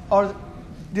 Or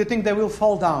do you think they will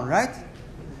fall down, right?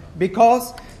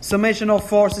 Because summation of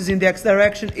forces in the x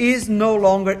direction is no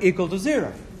longer equal to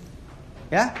 0.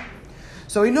 Yeah?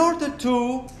 So in order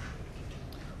to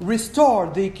restore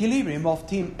the equilibrium of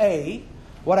Team A,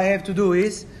 what I have to do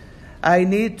is I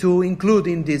need to include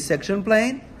in this section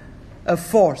plane a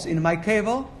force in my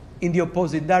cable in the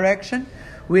opposite direction,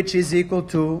 which is equal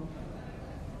to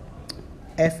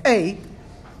FA,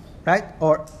 right?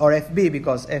 Or FB,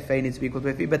 because FA needs to be equal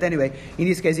to FB. But anyway, in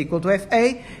this case, equal to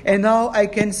FA. And now I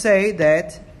can say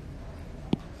that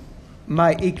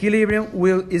my equilibrium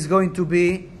is going to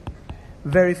be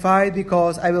verified,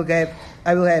 because I will have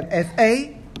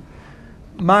FA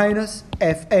minus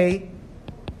FA,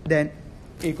 then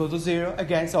equal to 0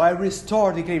 again. So I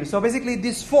restore the equilibrium. So basically,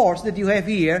 this force that you have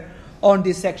here on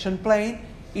this section plane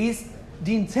is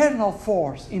the internal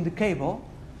force in the cable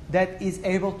that is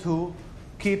able to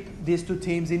keep these two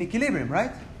teams in equilibrium,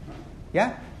 right?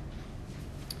 Yeah?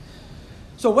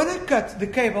 So when I cut the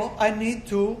cable, I need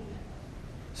to,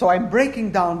 so I'm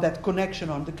breaking down that connection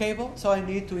on the cable, so I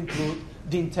need to include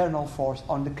the internal force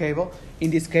on the cable. In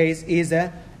this case is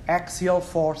an axial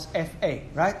force Fa,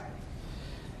 right?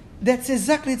 That's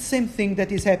exactly the same thing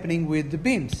that is happening with the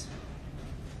beams.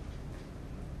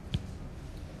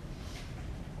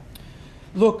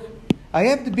 Look, I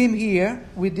have the beam here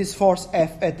with this force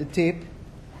F at the tip,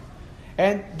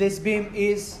 and this beam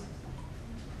is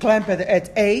clamped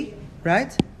at A,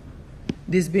 right?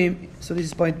 This beam, so this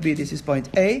is point B, this is point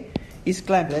A, is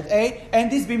clamped at A,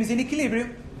 and this beam is in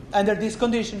equilibrium under these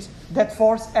conditions. That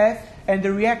force F and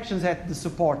the reactions at the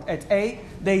support at A,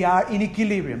 they are in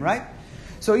equilibrium, right?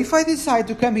 So if I decide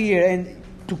to come here and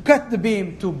to cut the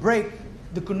beam to break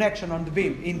the connection on the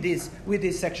beam in this with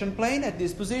this section plane at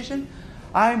this position,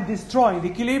 I'm destroying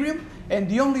the equilibrium, and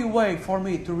the only way for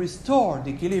me to restore the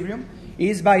equilibrium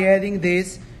is by adding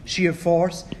this shear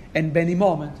force and bending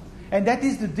moment. And that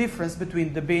is the difference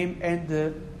between the beam and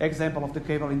the example of the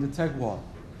cable in the tug war.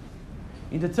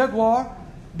 In the tug war,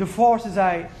 the forces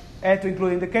I had to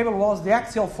include in the cable was the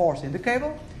axial force in the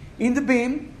cable. In the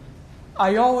beam,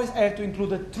 I always have to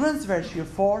include a transverse shear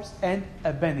force and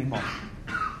a bending moment.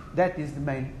 That is the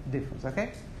main difference,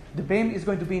 okay? The beam is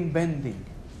going to be in bending.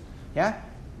 Yeah?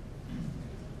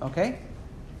 Okay?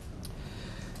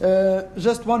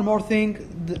 Just one more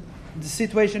thing. The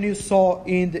situation you saw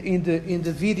in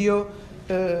the video.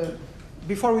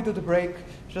 Before we do the break,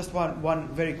 just one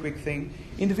very quick thing.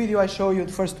 In the video I show you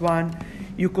the first one,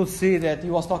 you could see that he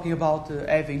was talking about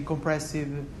having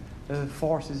compressive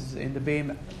forces in the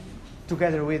beam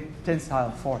together with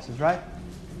tensile forces, right?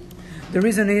 The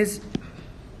reason is,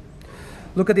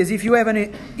 look at this. If you have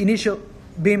an initial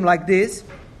beam like this,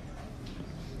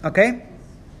 okay?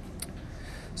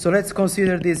 So let's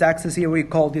consider this axis here. We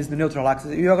call this the neutral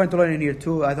axis. You are going to learn in here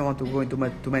too. I don't want to go into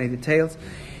too many details.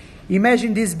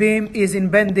 Imagine this beam is in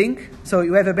bending. So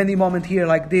you have a bending moment here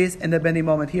like this and a bending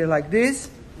moment here like this.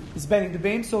 It's bending the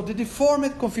beam. So the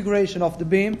deformed configuration of the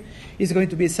beam is going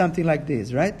to be something like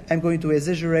this, right? I'm going to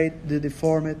exaggerate the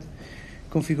deformed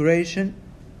configuration.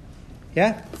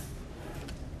 Yeah?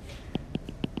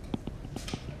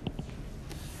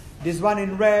 This one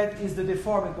in red is the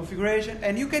deformed configuration,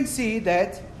 and you can see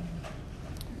that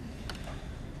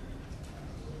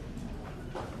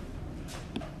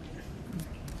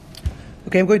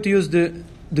okay, I'm going to use the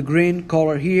green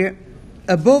color here.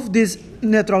 Above this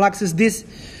neutral axis, these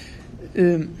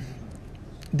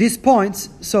points,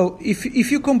 so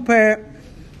if you compare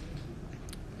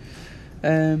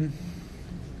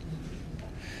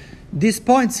these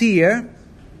points here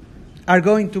are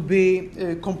going to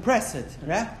be compressed,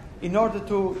 right? In order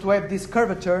to have this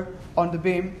curvature on the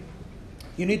beam,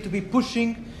 you need to be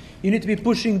pushing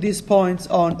these points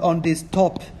on this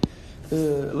top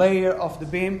layer of the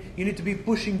beam. You need to be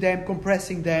pushing them,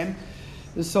 compressing them.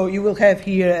 So you will have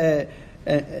here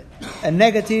a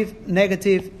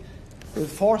negative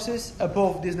forces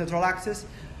above this neutral axis.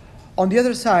 On the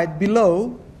other side,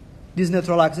 below this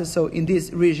neutral axis, so in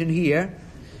this region here,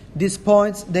 these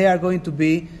points, they are going to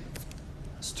be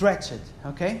stretched,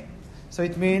 okay? So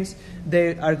it means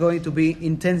they are going to be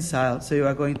in tensile, so you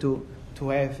are going to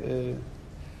have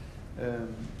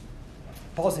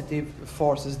positive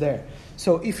forces there.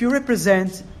 So if you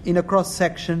represent in a cross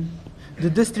section the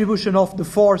distribution of the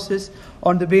forces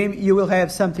on the beam, you will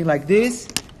have something like this.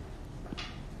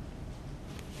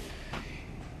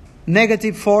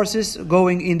 Negative forces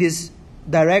going in this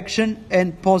direction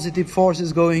and positive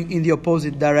forces going in the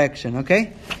opposite direction,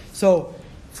 okay? So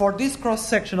for this cross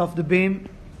section of the beam,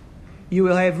 you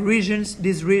will have regions,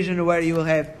 this region where you will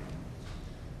have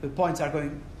the points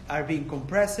are being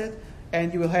compressed,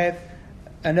 and you will have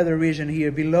another region here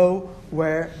below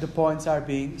where the points are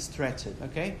being stretched,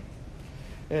 okay?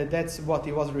 That's what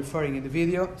he was referring in the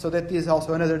video. So that is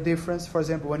also another difference, for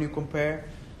example, when you compare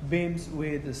beams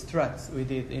with the struts we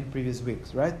did in previous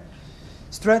weeks, right?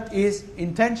 Strut is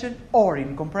in tension or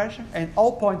in compression, and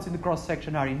all points in the cross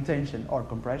section are in tension or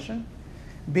compression.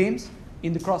 Beams,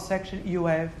 in the cross section, you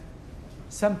have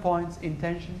some points in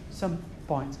tension, some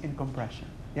points in compression.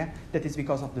 Yeah, that is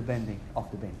because of the bending of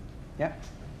the beam. Yeah.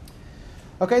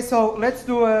 Okay, so let's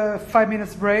do a 5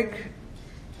 minutes break,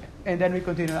 and then we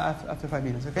continue after 5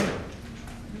 minutes. Okay.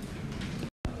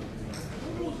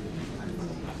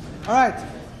 All right.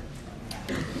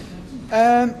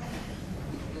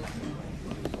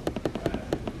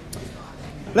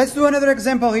 Let's do another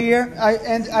example here,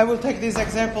 I will take this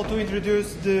example to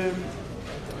introduce the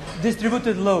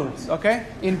distributed loads, okay,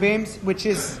 in beams, which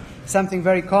is something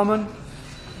very common.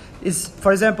 Is,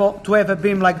 for example, to have a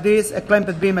beam like this, a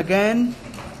clamped beam again,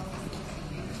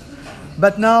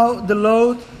 but now the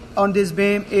load on this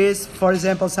beam is, for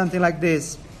example, something like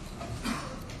this.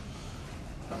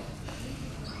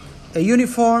 A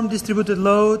uniform distributed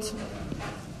load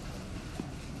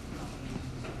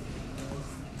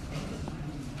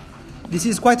this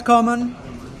is quite common.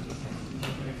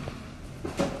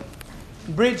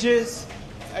 Bridges,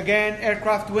 again,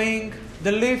 aircraft wing.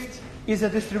 The lift is a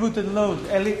distributed load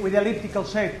with elliptical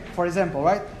shape, for example,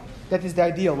 right? That is the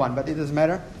ideal one, but it doesn't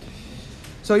matter.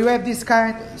 So you have this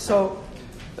kind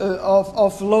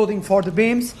of loading for the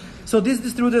beams. So this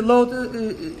distributed load,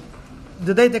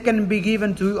 the data can be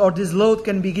given to, or this load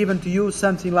can be given to you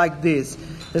something like this.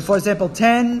 For example,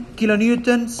 10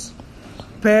 kilonewtons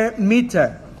per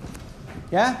meter.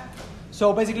 Yeah?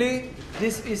 So basically,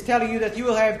 this is telling you that you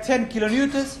will have 10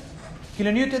 kilonewtons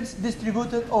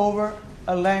distributed over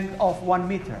a length of 1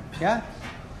 meter. Yeah?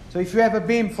 So if you have a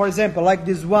beam, for example, like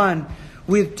this one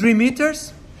with 3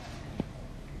 meters,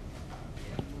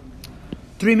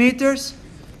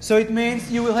 so it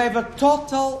means you will have a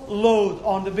total load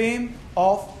on the beam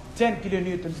of 10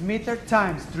 kilonewtons meter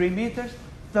times 3 meters,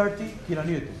 30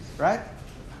 kilonewtons, right?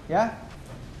 Yeah?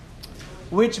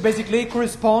 Which basically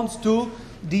corresponds to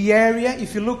the area,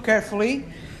 if you look carefully,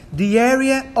 the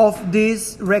area of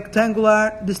this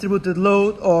rectangular distributed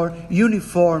load or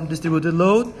uniform distributed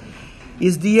load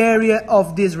is the area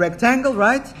of this rectangle,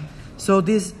 right? So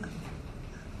this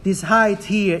height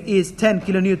here is 10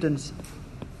 kilonewtons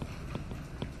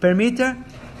per meter.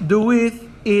 The width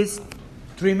is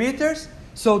 3 meters.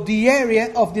 So the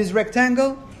area of this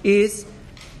rectangle is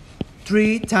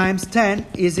 3 times 10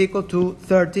 is equal to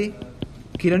 30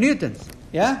 kilonewtons.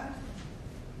 Yeah?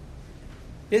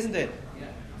 Isn't it?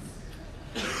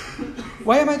 Yeah.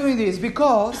 Why am I doing this?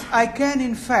 Because I can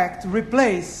in fact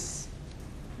replace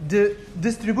the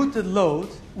distributed load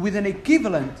with an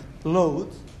equivalent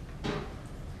load.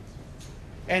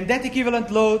 And that equivalent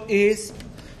load is,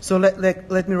 so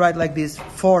let me write like this,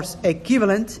 force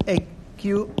equivalent,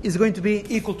 AQ, is going to be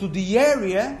equal to the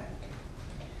area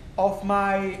of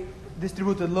my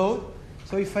distributed load.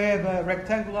 So if I have a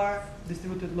rectangular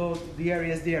distributed load, the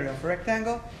area is the area of a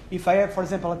rectangle. If I have, for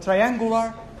example, a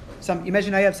triangular,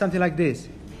 imagine I have something like this.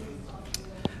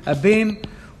 A beam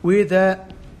with a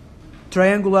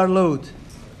triangular load.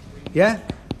 Yeah?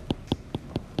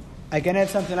 I can have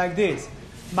something like this.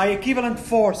 My equivalent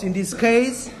force in this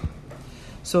case,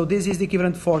 so this is the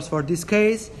equivalent force for this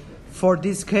case. For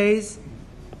this case,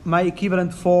 my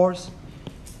equivalent force,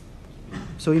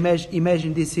 so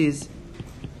imagine this is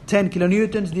 10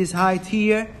 kilonewtons, this height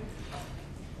here.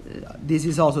 This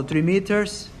is also 3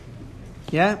 meters.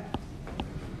 Yeah?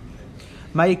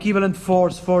 My equivalent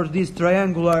force for this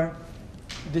triangular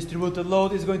distributed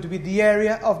load is going to be the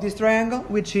area of this triangle,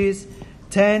 which is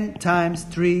 10 times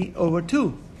 3 over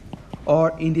 2.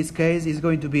 Or in this case, is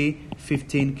going to be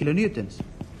 15 kilonewtons.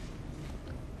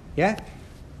 Yeah?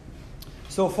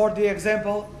 So for the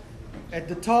example, at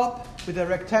the top, with a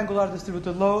rectangular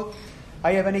distributed load,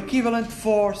 I have an equivalent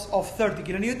force of 30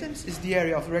 kilonewtons, is the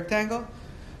area of the rectangle.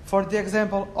 For the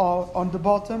example on the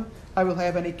bottom, I will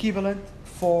have an equivalent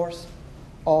force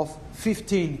of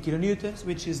 15 kilonewtons,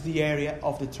 which is the area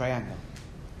of the triangle.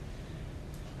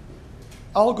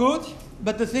 All good,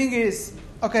 but the thing is,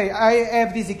 okay, I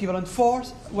have this equivalent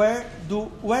force. Where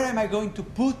am I going to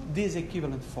put this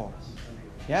equivalent force?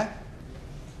 Yeah?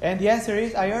 And the answer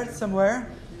is, I heard somewhere,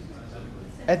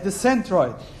 at the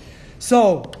centroid.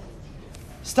 So,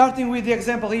 starting with the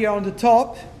example here on the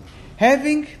top,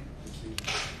 having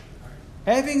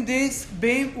this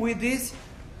beam with this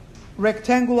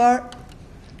rectangular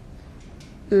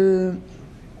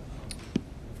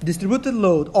distributed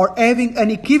load, or having an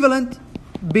equivalent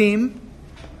beam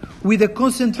with a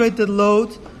concentrated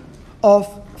load of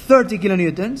 30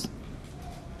 kilonewtons,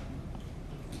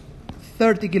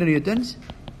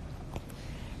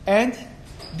 and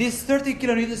this 30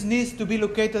 kilonewtons needs to be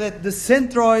located at the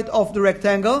centroid of the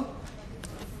rectangle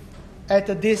at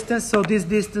a distance, so this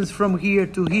distance from here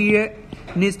to here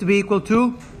needs to be equal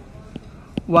to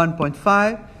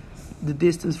 1.5. The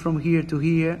distance from here to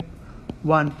here,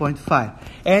 1.5.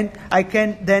 And I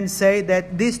can then say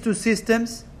that these two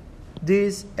systems,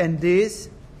 this and this,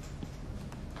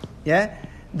 yeah,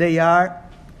 they are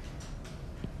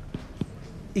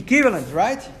equivalent,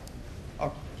 right?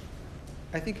 Or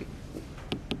I think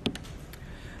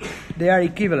they are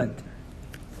equivalent.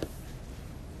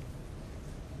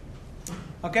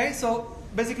 Okay, so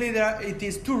basically it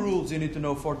is two rules you need to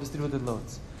know for distributed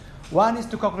loads. One is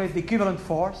to calculate the equivalent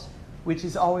force, which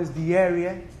is always the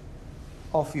area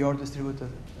of your distributed,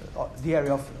 the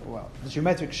area of, the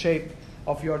geometric shape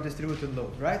of your distributed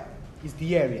load, right? Is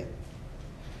the area.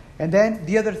 And then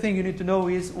the other thing you need to know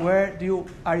is are you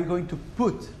going to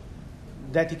put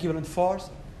that equivalent force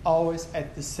always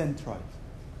at the centroid.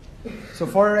 So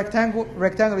for a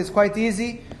rectangle is quite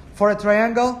easy. For a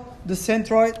triangle, the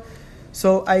centroid.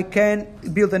 So I can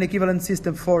build an equivalent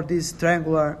system for this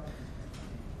triangular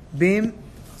beam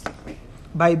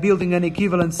by building an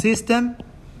equivalent system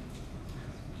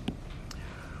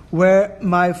where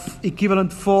my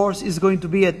equivalent force is going to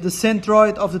be at the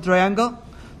centroid of the triangle.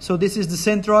 So this is the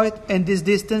centroid, and this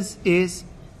distance is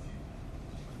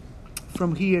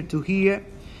from here to here.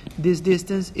 This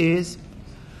distance is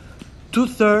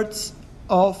 2/3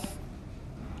 of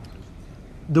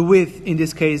the width, in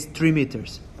this case 3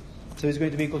 meters. So it's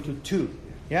going to be equal to 2.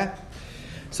 Yeah?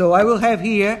 So I will have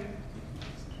here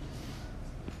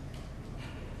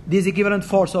this equivalent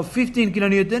force of 15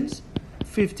 kilonewtons,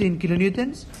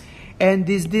 and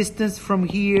this distance from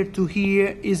here to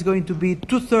here is going to be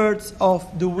 2/3 of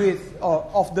the width, or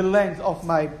of the length of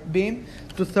my beam.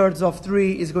 2/3 of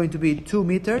 3 is going to be 2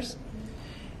 meters,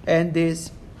 and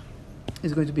this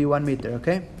is going to be 1 meter,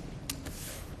 okay?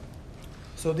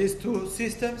 So these two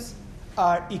systems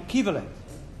are equivalent.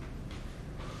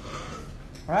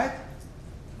 Right?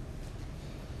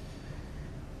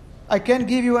 I can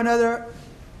give you another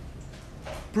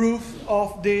proof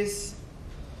of this.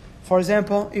 For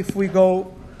example, if we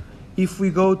go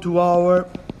to our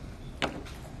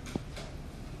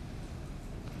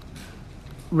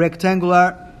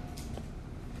rectangular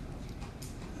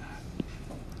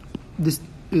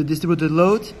distributed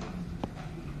load,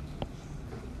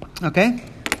 okay?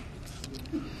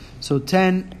 So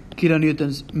 10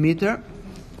 kilonewtons meter.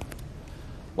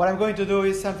 What I'm going to do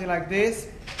is something like this.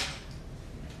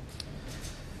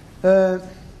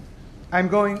 I'm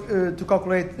going to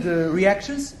calculate the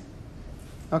reactions.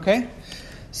 Okay?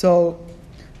 So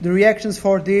the reactions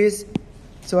for this,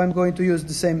 so I'm going to use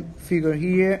the same figure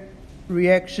here.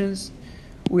 Reactions,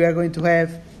 we are going to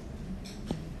have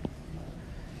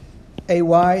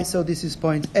AY, so this is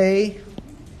point A.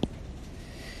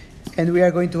 And we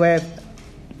are going to have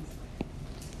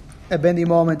a bending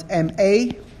moment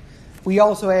MA. We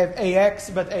also have AX,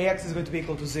 but AX is going to be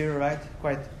equal to 0, right?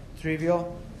 Quite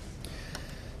trivial.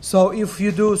 So if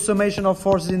you do summation of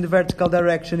forces in the vertical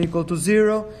direction equal to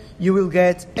 0, you will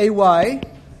get AY.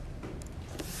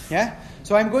 Yeah?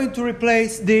 So I'm going to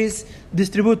replace this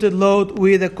distributed load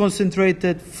with a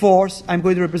concentrated force. I'm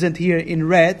going to represent here in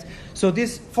red. So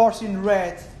this force in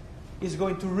red is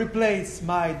going to replace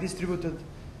my distributed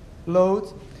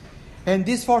load. And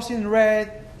this force in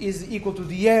red is equal to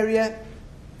the area.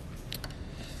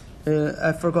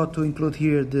 I forgot to include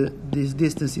here this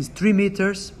distance is 3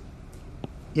 meters.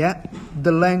 Yeah,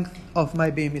 the length of my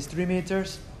beam is 3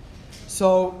 meters.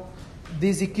 So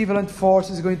this equivalent force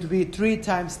is going to be 3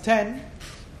 times 10,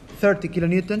 30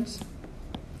 kilonewtons.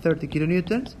 30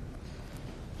 kilonewtons.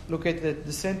 Look at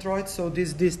the centroid. So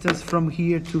this distance from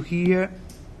here to here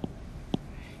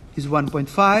is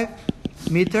 1.5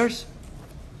 meters.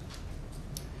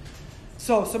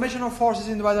 So summation of forces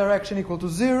in the y direction equal to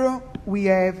 0. We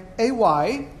have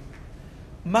AY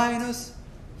minus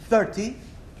 30.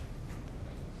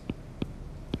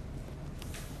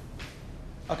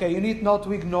 Okay, you need not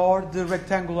to ignore the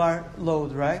rectangular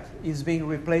load, right? It's being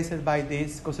replaced by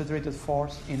this concentrated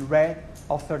force in red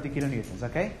of 30 kilonewtons,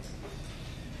 okay?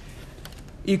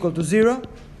 Equal to 0.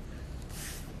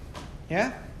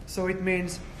 Yeah? So it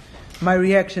means my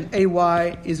reaction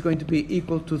AY is going to be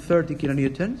equal to 30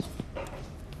 kilonewtons.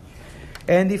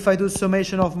 And if I do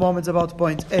summation of moments about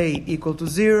point A equal to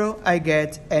 0, I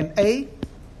get MA.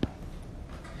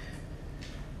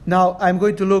 Now I'm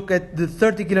going to look at the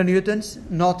 30 kilonewtons,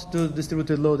 not the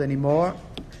distributed load anymore.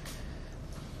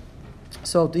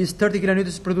 So this 30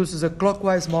 kilonewtons produces a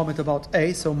clockwise moment about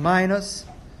A, so minus,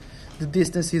 the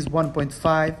distance is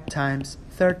 1.5 times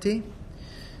 30.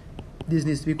 This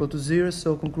needs to be equal to 0,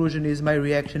 so conclusion is my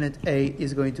reaction at A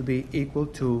is going to be equal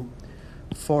to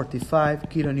 45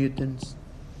 kilonewtons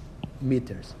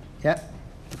meters. Yeah?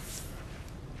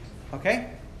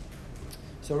 Okay?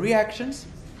 So reactions.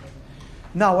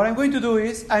 Now what I'm going to do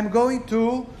is I'm going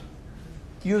to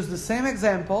use the same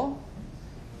example,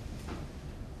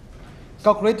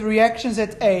 calculate the reactions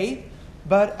at A,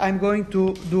 but I'm going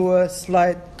to do a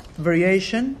slight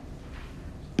variation.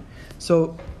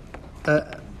 So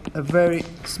a very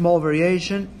small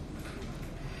variation.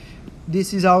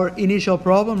 This is our initial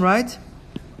problem, right?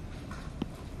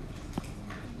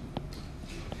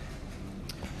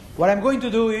 What I'm going to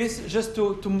do is, just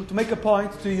to make a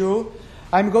point to you,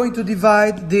 I'm going to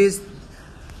divide this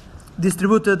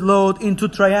distributed load into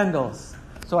triangles.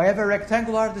 So I have a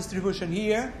rectangular distribution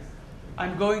here.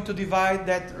 I'm going to divide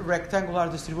that rectangular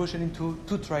distribution into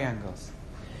 2 triangles.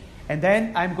 And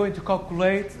then I'm going to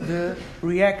calculate the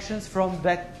reactions from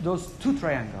those two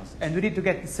triangles. And we need to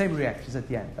get the same reactions at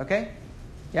the end, okay?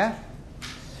 Yeah?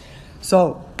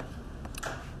 So,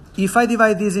 if I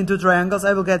divide these into triangles,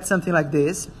 I will get something like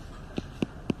this.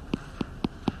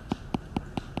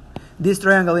 This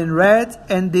triangle in red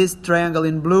and this triangle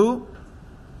in blue.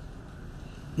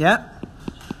 Yeah?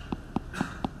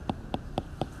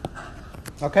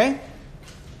 Okay?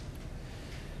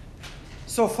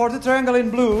 So for the triangle in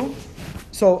blue,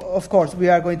 so of course we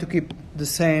are going to keep the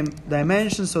same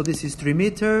dimension. So this is 3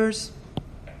 meters.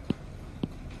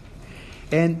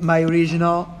 And my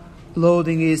original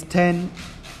loading is 10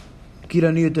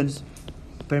 kilonewtons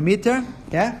per meter.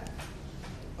 Yeah?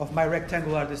 Of my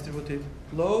rectangular distributed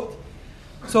load.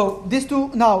 So these two,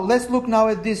 now let's look now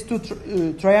at these two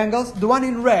triangles. The one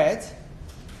in red,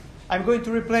 I'm going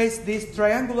to replace this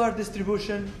triangular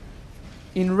distribution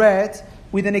in red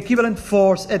with an equivalent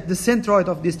force at the centroid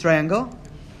of this triangle.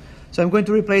 So I'm going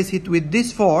to replace it with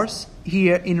this force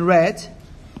here in red.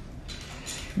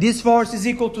 This force is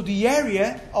equal to the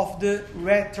area of the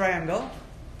red triangle,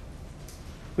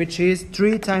 which is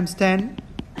 3 times 10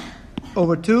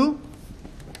 over 2.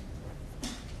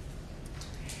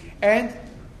 And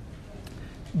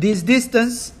this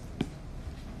distance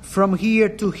from here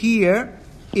to here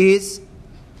is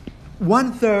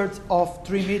 1/3 of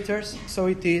 3 meters, so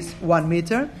it is 1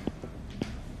 meter.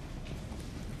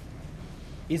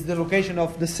 Is the location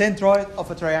of the centroid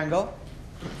of a triangle.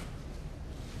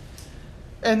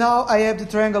 And now I have the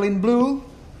triangle in blue.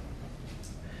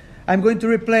 I'm going to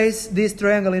replace this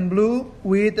triangle in blue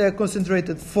with a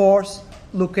concentrated force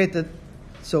located,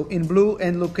 so in blue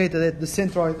and located at the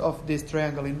centroid of this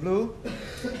triangle in blue.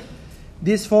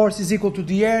 This force is equal to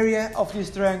the area of this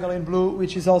triangle in blue,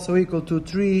 which is also equal to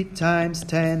 3 times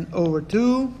 10 over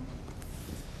 2.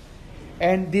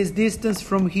 And this distance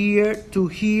from here to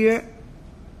here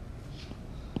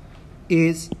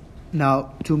is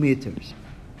now 2 meters.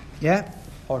 Yeah?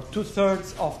 Or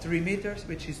 2/3 of 3 meters,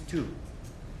 which is 2.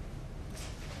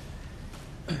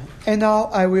 And now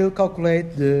I will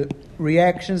calculate the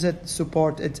reactions at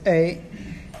support at A.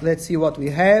 Let's see what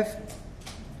we have.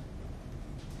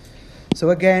 So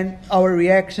again, our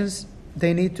reactions,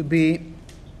 they need to be,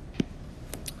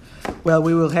 well,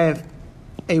 we will have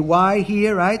a Y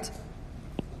here, right?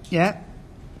 Yeah?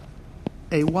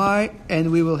 A Y,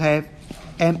 and we will have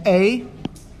MA,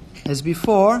 as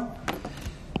before,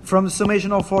 from the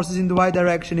summation of forces in the Y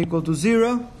direction equal to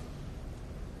 0.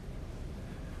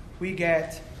 We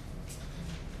get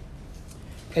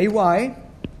AY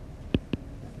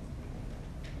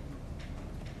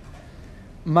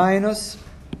minus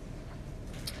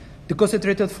the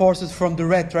concentrated forces from the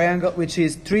red triangle, which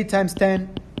is 3 times 10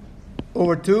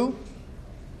 over 2,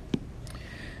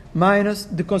 minus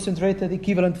the concentrated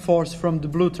equivalent force from the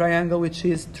blue triangle, which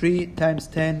is 3 times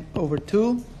 10 over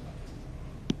 2.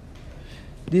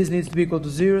 This needs to be equal to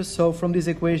 0, so from this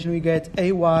equation we get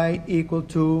AY equal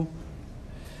to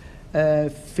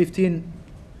 15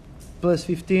 plus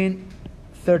 15,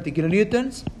 30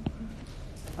 kilonewtons.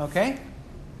 Okay?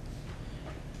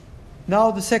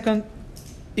 Now the second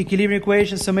equilibrium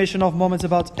equation, summation of moments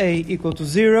about A equal to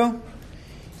 0.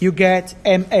 You get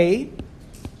MA.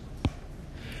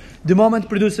 The moment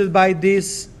produced by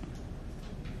this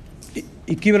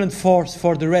equivalent force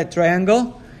for the red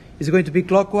triangle is going to be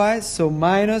clockwise, so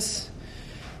minus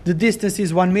the distance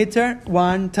is 1 meter,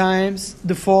 1 times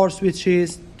the force, which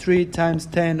is 3 times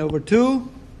 10 over 2.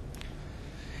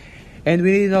 And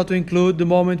we need now to include the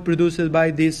moment produced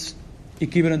by this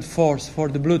equivalent force for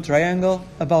the blue triangle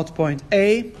about point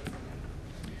A.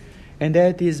 And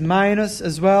that is minus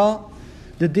as well.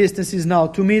 The distance is now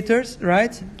 2 meters,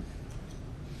 right?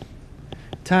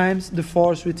 Times the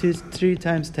force, which is 3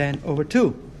 times 10 over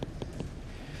 2.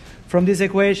 From this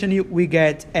equation, we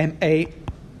get MA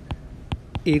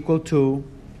equal to,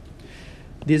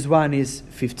 this one is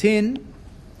 15,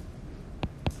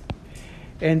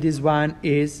 and this one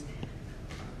is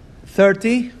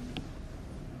 30.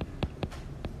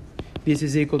 This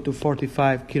is equal to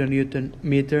 45 kilonewton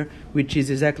meter, which is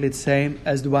exactly the same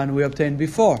as the one we obtained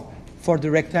before for the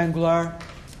rectangular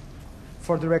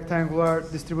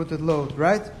distributed load,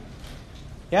 right?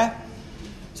 Yeah?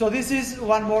 So this is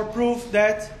one more proof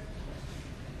that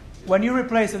when you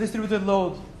replace a distributed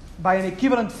load by an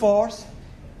equivalent force,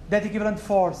 that equivalent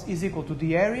force is equal to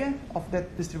the area of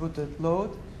that distributed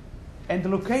load, and the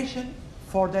location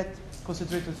for that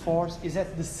concentrated force is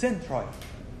at the centroid.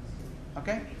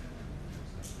 Okay?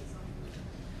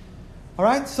 All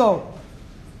right, so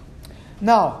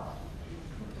now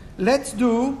let's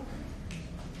do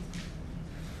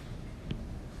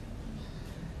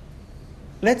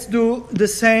let's do the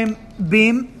same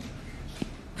beam.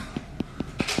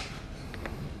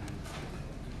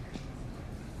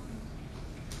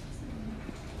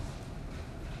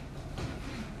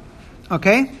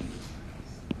 Okay?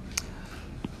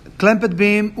 Clamped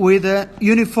beam with a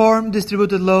uniform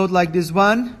distributed load like this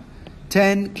one,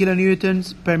 10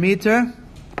 kilonewtons per meter.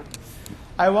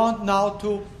 I want now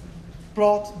to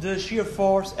plot the shear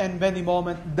force and bending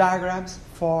moment diagrams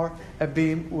for a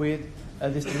beam with a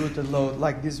distributed load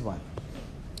like this one.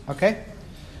 Okay?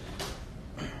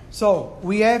 So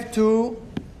we have to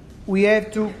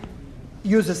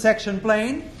use a section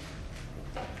plane.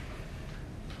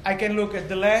 I can look at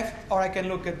the left or I can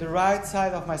look at the right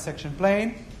side of my section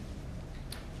plane.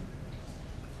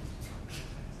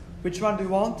 Which one do you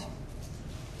want?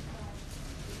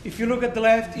 If you look at the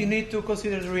left, you need to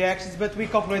consider the reactions, but we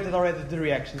calculated already the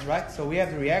reactions, right? So we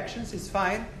have the reactions, it's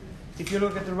fine. If you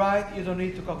look at the right, you don't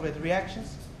need to calculate the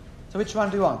reactions. So which one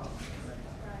do you want?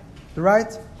 The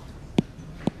right?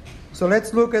 So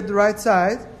let's look at the right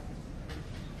side.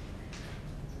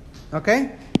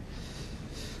 Okay?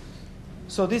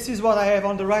 So this is what I have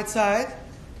on the right side.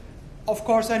 Of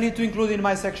course, I need to include in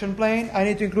my section plane, I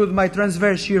need to include my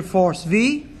transverse shear force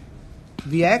V,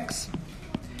 Vx,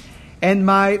 and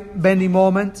my bending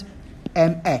moment,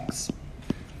 Mx.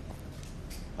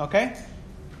 Okay?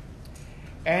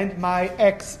 And my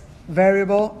x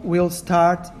variable will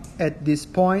start at this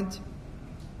point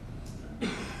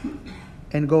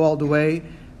and go all the way.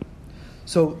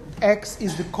 So x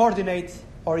is the coordinate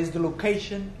or is the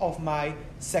location of my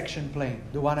section plane,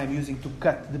 the one I'm using to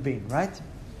cut the beam, right?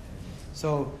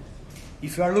 So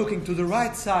if you are looking to the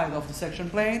right side of the section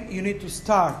plane, you need to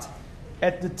start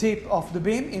at the tip of the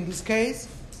beam, in this case,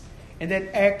 and then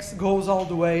x goes all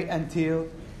the way until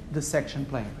the section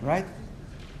plane, right?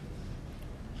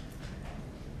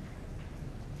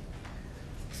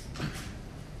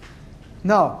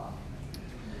 Now,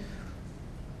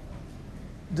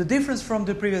 the difference from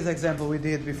the previous example we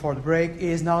did before the break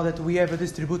is now that we have a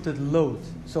distributed load.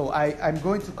 So I'm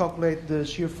going to calculate the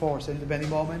shear force and the bending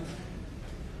moment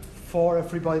for a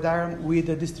free body diagram with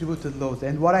a distributed load.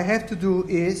 And what I have to do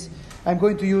is, I'm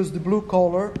going to use the blue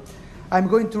color. I'm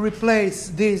going to replace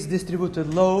this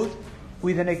distributed load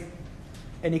with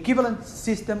an equivalent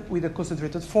system with a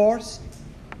concentrated force.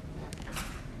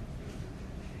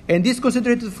 And this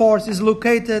concentrated force is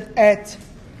located at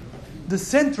the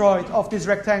centroid of this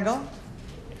rectangle.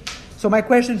 So my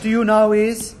question to you now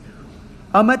is,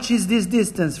 how much is this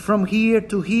distance from here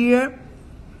to here?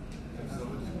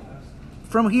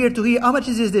 From here to here, how much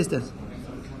is this distance?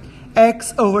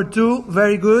 X over 2,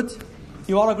 very good.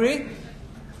 You all agree?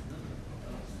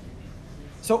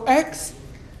 So X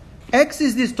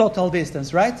is this total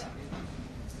distance, right?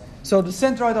 So the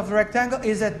centroid of the rectangle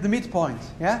is at the midpoint,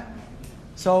 yeah?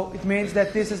 So it means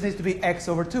that this needs to be X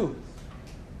over 2.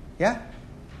 Yeah?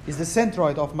 Is the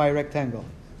centroid of my rectangle.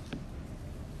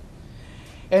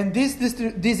 And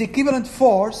this equivalent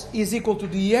force is equal to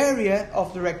the area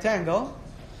of the rectangle.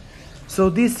 So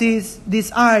this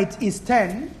height is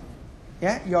 10.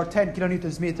 Yeah, your 10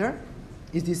 kilonewtons meter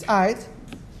is this height.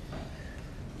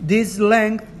 This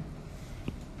length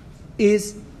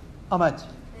is how much?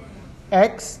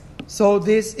 X. So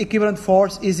this equivalent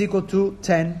force is equal to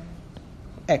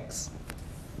 10x.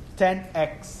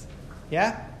 10x.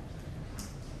 Yeah?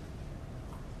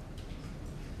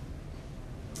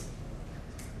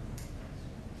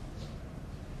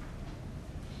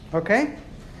 Okay?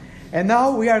 And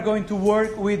now we are going to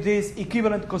work with this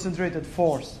equivalent concentrated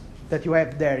force that you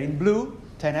have there in blue,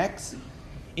 10x,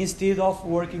 instead of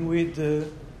working with the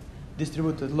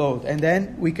distributed load. And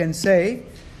then we can say,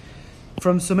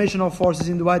 from summation of forces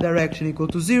in the y direction equal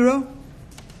to 0,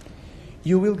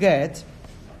 you will get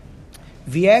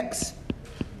Vx,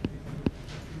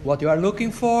 what you are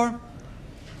looking for,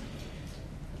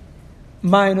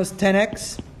 minus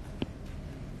 10x,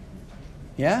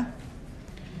 yeah,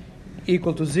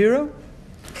 equal to 0.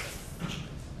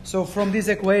 So from this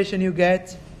equation you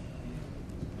get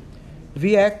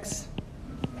Vx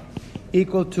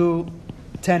equal to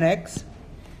 10x.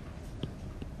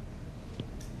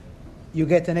 You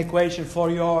get an equation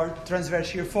for your transverse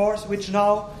shear force, which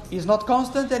now is not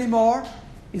constant anymore,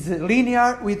 is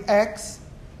linear with x.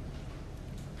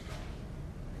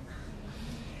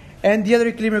 And the other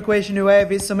equilibrium equation you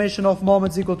have is summation of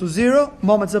moments equal to 0.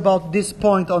 Moments about this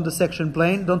point on the section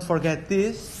plane. Don't forget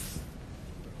this.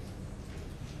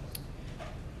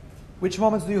 Which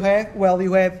moments do you have? Well,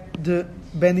 you have the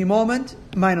bending moment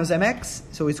minus mx.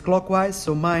 So it's clockwise,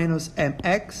 so minus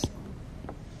mx.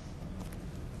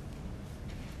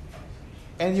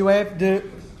 And you have the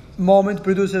moment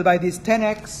produced by this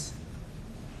 10x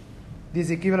this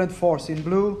equivalent force in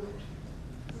blue.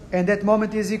 And that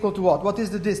moment is equal to what? What is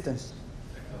the distance?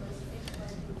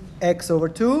 X over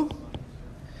 2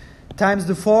 times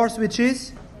the force, which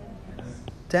is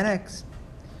 10x.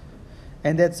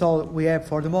 And that's all we have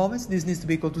for the moment. This needs to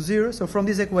be equal to 0. So from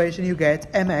this equation you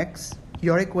get mx.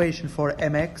 Your equation for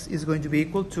mx is going to be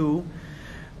equal to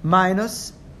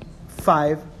minus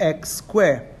 5x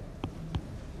squared.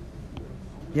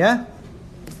 Yeah?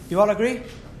 You all agree?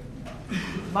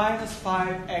 Minus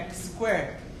 5x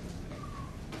squared.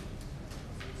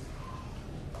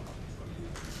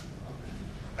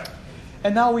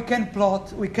 And now we can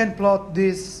plot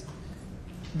the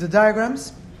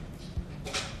diagrams.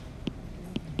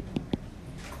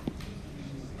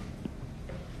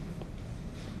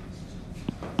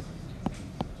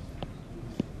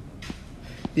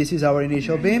 This is our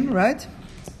initial beam, right?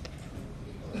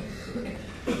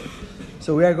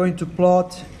 So we are going to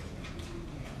plot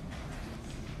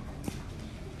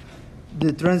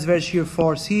the transverse shear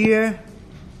force here,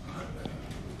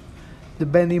 the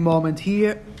bending moment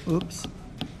here. Oops.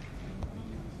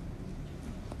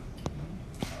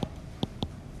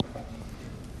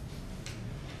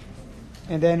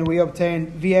 And then we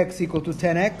obtain Vx equal to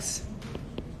 10x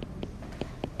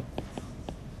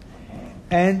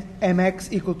and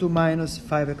mx equal to minus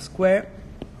 5x squared.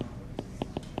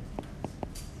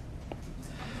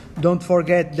 Don't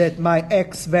forget that my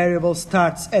x variable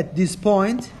starts at this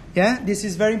point. Yeah, this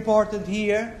is very important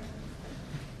here.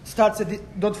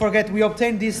 Don't forget we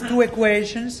obtained these two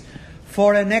equations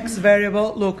for an x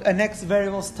variable. Look, an x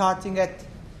variable starting at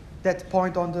that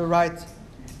point on the right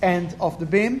end of the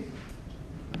beam.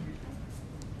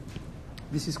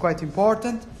 This is quite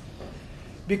important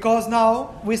because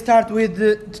now we start with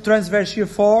the transverse shear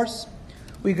force.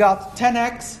 We got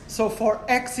 10x, so for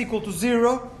x equal to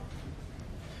 0,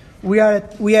 we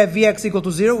have Vx equal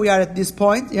to 0. We are at this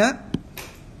point, yeah?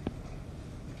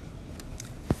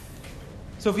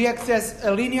 So Vx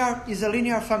is a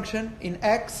linear function in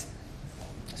x.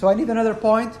 So I need another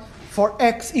point for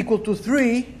x equal to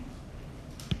 3.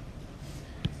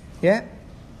 Yeah?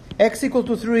 X equal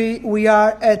to 3, we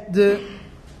are at the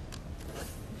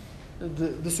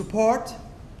support.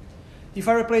 If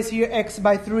I replace here x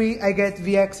by 3, I get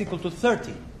Vx equal to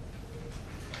 30.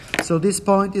 So this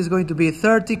point is going to be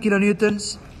 30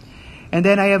 kilonewtons. And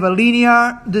then I have a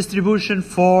linear distribution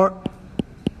for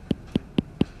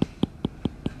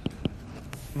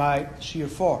my shear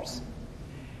force.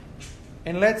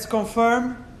 And let's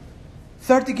confirm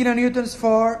 30 kilonewtons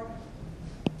for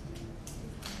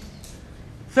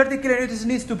 30 kilonewtons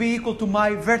needs to be equal to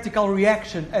my vertical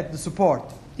reaction at the support.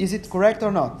 Is it correct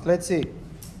or not? Let's see.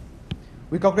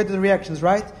 We calculated the reactions,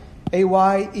 right?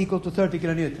 AY equal to 30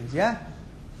 kilonewtons, yeah?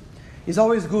 It's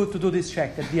always good to do this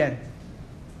check at the end,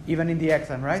 even in the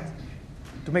exam, right?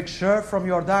 To make sure from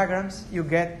your diagrams you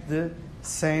get the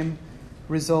same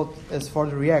result as for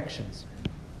the reactions.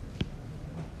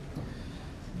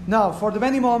 Now, for the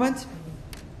bending moment,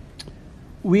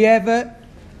 we have a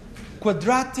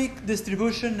quadratic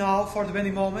distribution now for the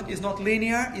bending moment. It's not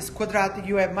linear, it's quadratic.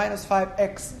 You have minus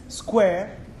 5x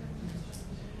squared.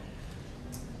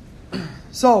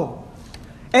 So,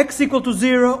 x equal to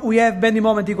 0, we have bending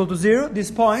moment equal to 0,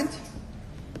 this point.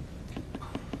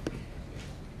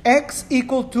 X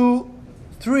equal to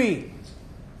 3,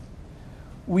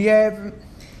 we have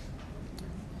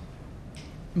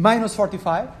minus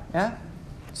 45, yeah?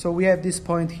 So we have this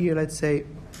point here, let's say,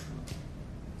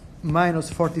 minus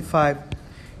 45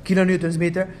 kilonewtons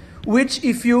meter, which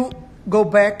if you go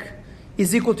back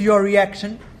is equal to your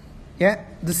reaction, yeah?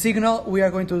 The signal, we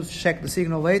are going to check the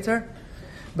signal later.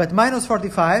 But minus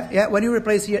 45, yeah, when you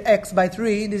replace here x by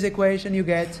 3 in this equation, you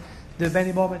get the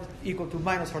bending moment equal to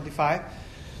minus 45.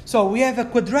 So we have a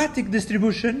quadratic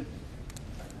distribution,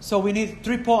 so we need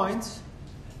 3 points.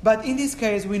 But in this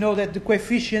case, we know that the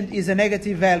coefficient is a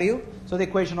negative value, so the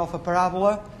equation of a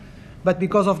parabola. But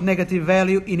because of negative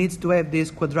value, it needs to have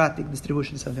this quadratic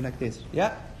distribution, something like this,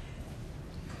 yeah?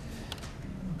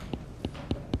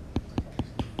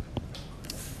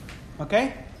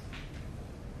 Okay?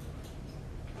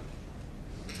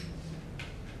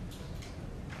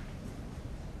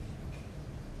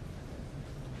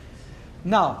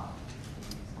 Now,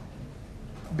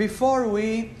 before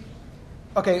we,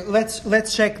 okay,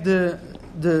 let's check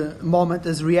the moment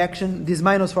as reaction. This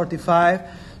minus 45.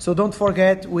 So don't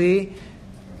forget we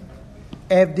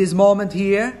have this moment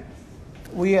here.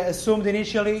 We assumed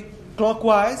initially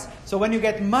clockwise. So when you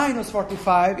get minus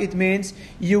 45, it means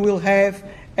you will have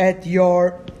at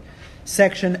your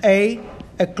section A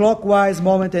a clockwise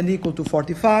moment and equal to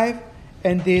 45,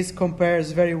 and this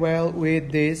compares very well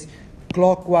with this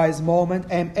clockwise moment,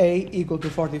 MA equal to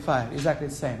 45. Exactly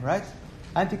the same, right?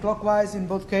 Anti-clockwise in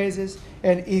both cases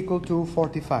and equal to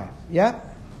 45. Yeah?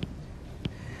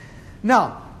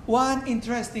 Now, one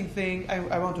interesting thing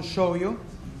I want to show you.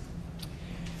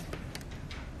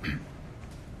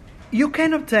 You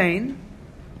can obtain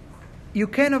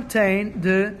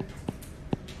the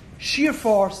shear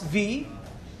force V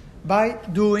by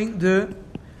doing the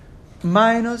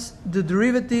minus the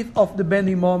derivative of the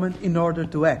bending moment in order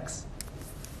to x.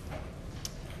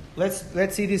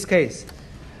 Let's see this case.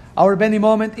 Our bending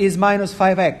moment is minus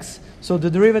 5x. So the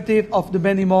derivative of the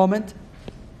bending moment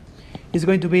is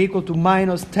going to be equal to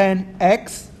minus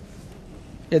 10x.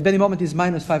 The bending moment is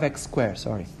minus 5x squared,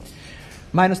 sorry.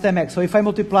 Minus 10x. So if I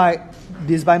multiply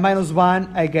this by minus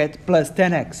 1, I get plus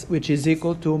 10x, which is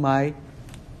equal to my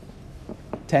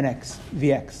 10x,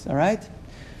 Vx, all right?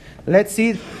 Let's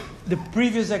see the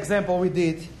previous example we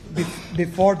did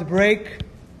before the break.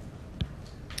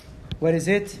 Where is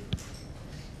it?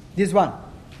 This one.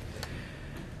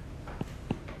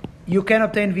 You can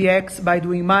obtain Vx by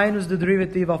doing minus the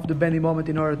derivative of the bending moment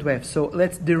in order to f. So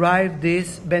let's derive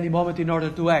this bending moment in order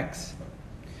to x.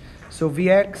 So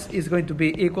Vx is going to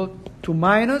be equal to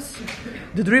minus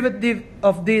the derivative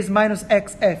of this minus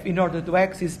xf in order to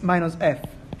x is minus f.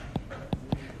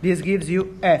 This gives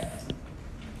you f,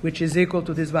 which is equal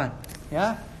to this one.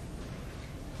 Yeah?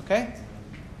 Okay?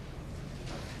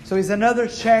 So it's another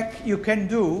check you can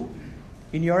do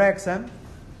in your exam.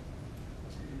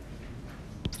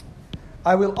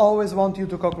 I will always want you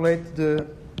to calculate the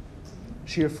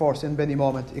shear force and bending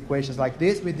moment equations like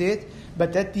this we did,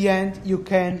 but at the end you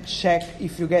can check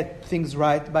if you get things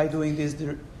right by doing this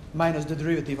minus the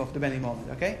derivative of the bending moment,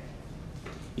 okay?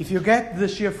 If you get the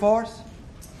shear force,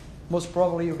 most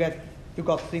probably you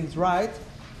got things right.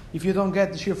 If you don't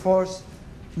get the shear force,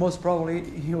 most probably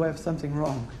you have something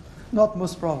wrong. Not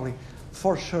most probably,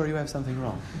 for sure you have something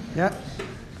wrong. Yeah?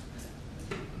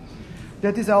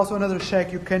 That is also another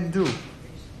check you can do.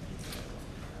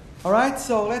 All right,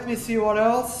 so let me see what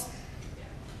else.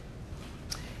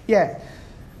 Yeah.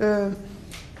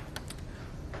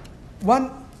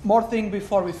 One more thing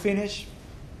before we finish.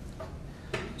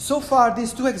 So far,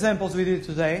 these two examples we did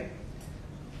today,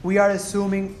 we are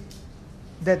assuming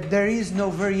that there is no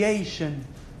variation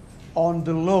on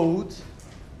the load,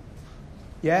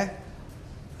 yeah,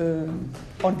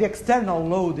 on the external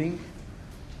loading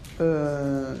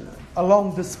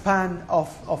along the span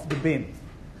of the beam.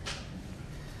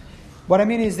 What I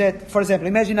mean is that, for example,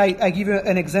 imagine I give you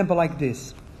an example like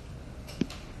this.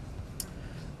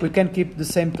 We can keep the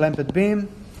same clamped beam,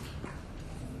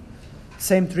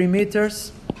 same 3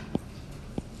 meters.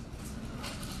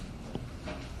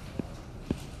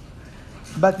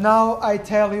 But now I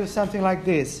tell you something like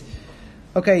this.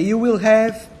 Okay, you will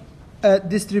have a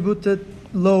distributed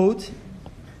load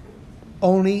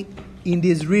only in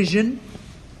this region.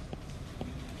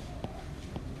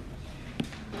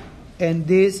 And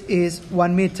this is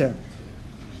 1 meter.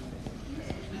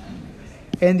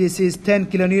 And this is 10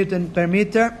 kilonewton per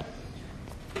meter.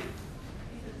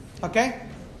 Okay?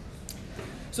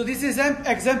 So this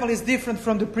example is different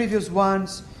from the previous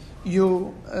ones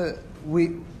we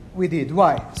did.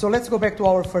 Why? So let's go back to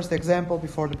our first example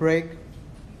before the break.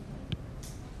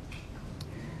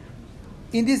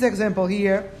 In this example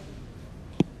here,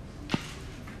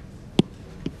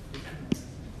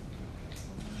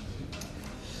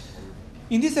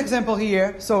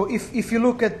 so if you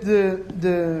look at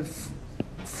the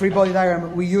free body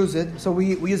diagram we use it, so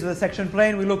we use the section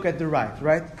plane, we look at the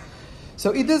right?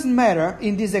 So it doesn't matter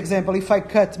in this example if I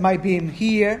cut my beam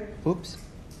here,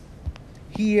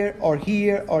 here or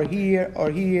here or here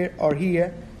or here or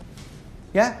here.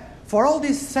 Yeah? For all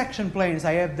these section planes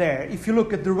I have there, if you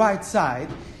look at the right side,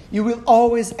 you will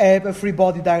always have a free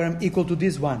body diagram equal to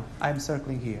this one I'm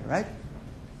circling here, right?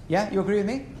 Yeah? You agree with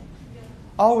me? Yeah.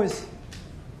 Always.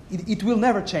 It will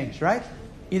never change, right?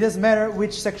 It doesn't matter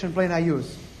which section plane I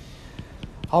use.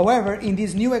 However, in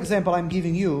this new example I'm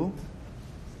giving you,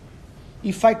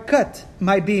 if I cut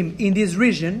my beam in this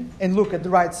region and look at the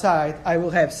right side, I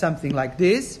will have something like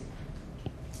this.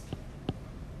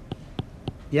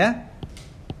 Yeah?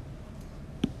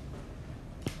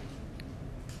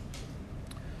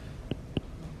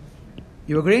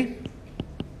 You agree?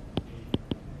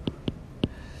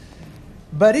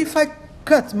 But if I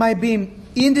cut my beam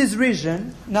in this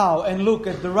region now and look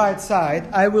at the right side,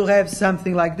 I will have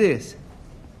something like this.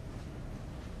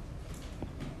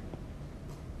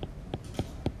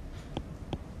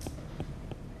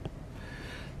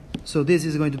 So this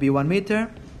is going to be 1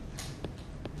 meter.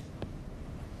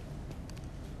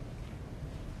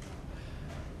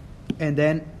 And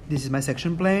then this is my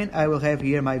section plane. I will have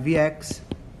here my Vx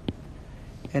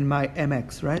and my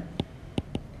Mx, right?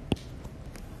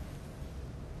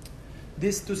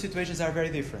 These two situations are very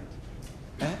different,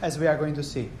 as we are going to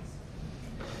see.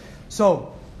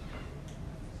 So,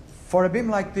 for a beam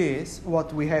like this,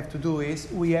 what we have to do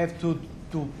is we have to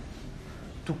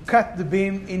cut the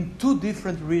beam in two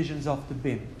different regions of the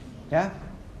beam. Yeah?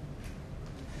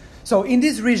 So in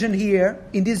this region here,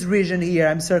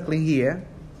 I'm circling here.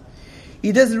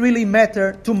 It doesn't really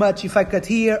matter too much if I cut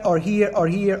here or here or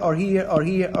here or here or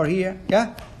here or here.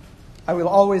 Yeah? I will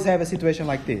always have a situation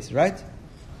like this, right?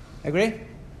 Agree?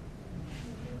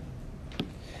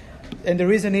 And the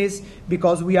reason is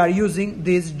because we are using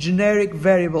this generic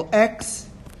variable x,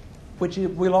 which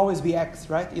will always be x,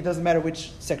 right? It doesn't matter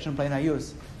which section plane I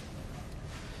use.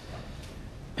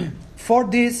 For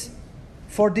this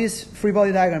free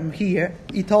body diagram here,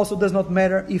 it also does not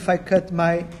matter if I cut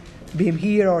my beam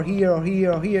here or here or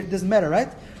here or here. It doesn't matter, right?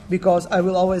 Because I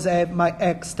will always have my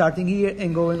x starting here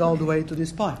and going all the way to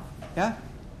this point. Yeah?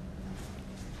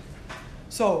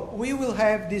 So we will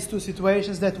have these two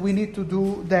situations that we need to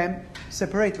do them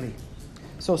separately.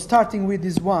 So starting with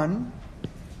this one,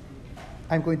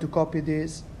 I'm going to copy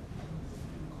this.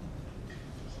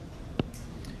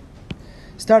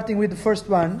 Starting with the first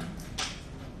one.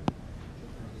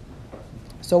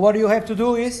 So what you have to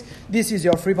do is, this is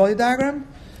your free body diagram.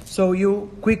 So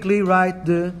you quickly write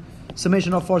the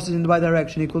summation of forces in the y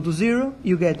direction equal to 0.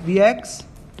 You get Vx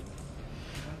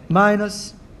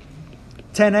minus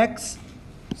 10x.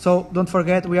 So don't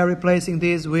forget, we are replacing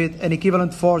this with an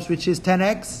equivalent force, which is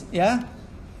 10x. Yeah?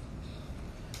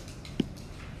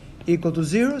 Equal to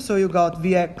 0. So you got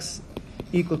Vx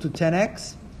equal to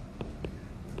 10x.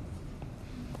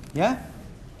 Yeah?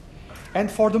 And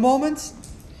for the moments,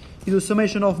 you do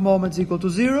summation of moments equal to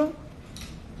 0.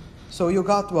 So you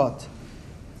got what?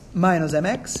 Minus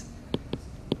mx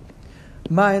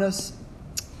minus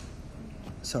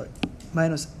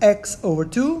x over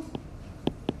 2,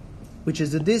 which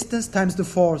is the distance, times the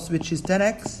force, which is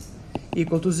 10x,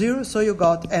 equal to 0. So you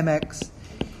got mx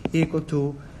equal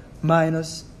to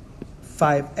minus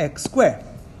 5x squared.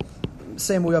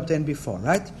 Same we obtained before,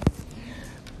 right?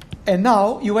 And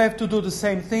now you have to do the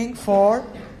same thing for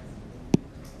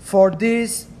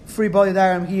this free body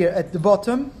diagram here at the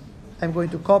bottom. I'm going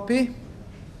to copy.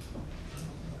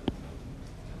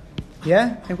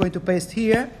 Yeah, I'm going to paste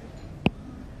here.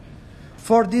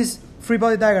 For this free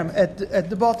body diagram at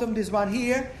the bottom, this one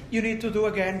here, you need to do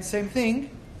again same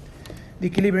thing. The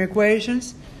equilibrium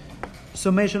equations.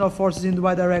 Summation of forces in the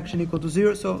y direction equal to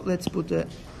 0. So let's put the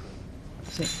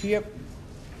same here.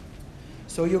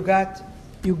 So you got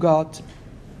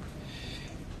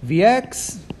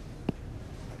Vx.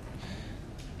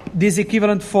 This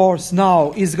equivalent force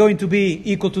now is going to be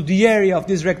equal to the area of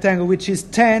this rectangle, which is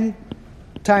 10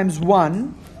 times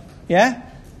 1. Yeah?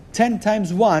 10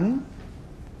 times 1.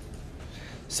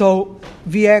 So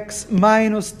Vx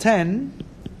minus 10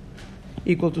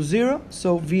 equal to 0.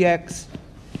 So Vx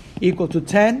equal to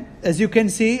 10. As you can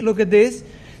see, look at this.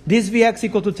 This Vx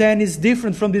equal to 10 is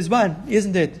different from this one,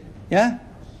 isn't it? Yeah?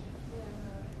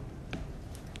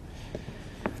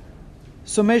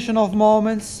 Summation of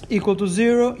moments equal to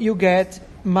 0, you get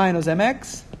minus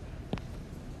mx.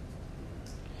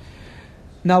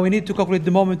 Now we need to calculate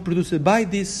the moment produced by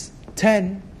this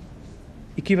 10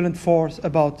 equivalent force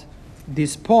about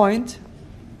this point.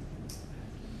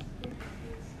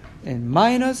 And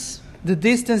minus, the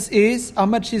distance is, how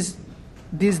much is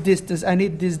this distance? I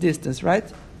need this distance, right?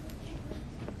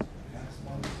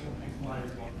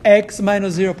 X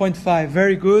minus 0.5.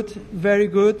 Very good, very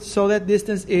good. So that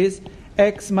distance is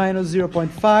x minus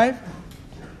 0.5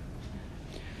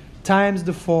 times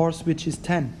the force, which is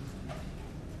 10.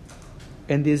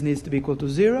 And this needs to be equal to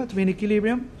 0 to be in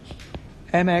equilibrium.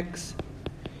 Mx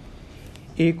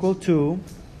equal to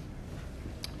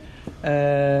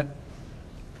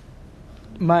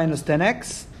minus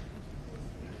 10x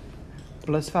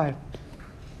plus 5.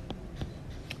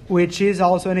 Which is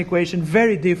also an equation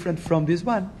very different from this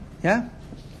one. Yeah?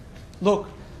 Look,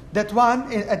 that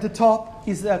one at the top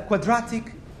is a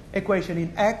quadratic equation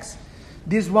in x.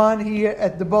 This one here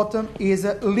at the bottom is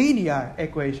a linear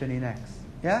equation in x.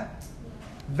 Yeah?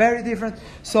 Very different.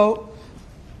 So,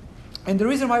 and the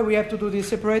reason why we have to do this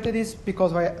separated is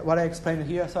because what I explained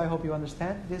here. So I hope you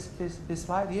understand this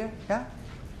slide here. Yeah?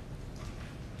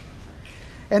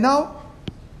 And now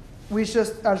we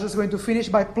are just going to finish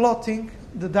by plotting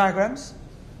the diagrams.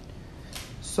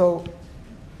 So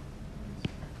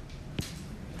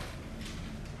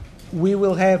we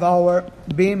will have our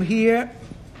beam here.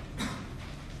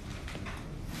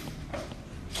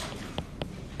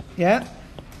 Yeah?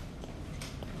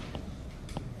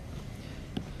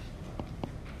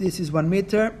 This is 1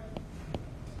 meter.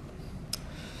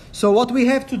 So what we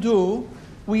have to do,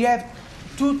 we have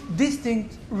two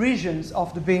distinct regions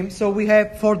of the beam. So we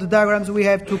have, for the diagrams, we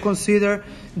have to consider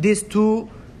these two.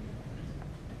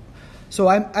 So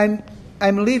I'm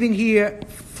leaving here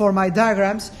for my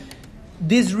diagrams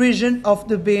this region of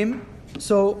the beam.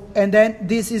 So, and then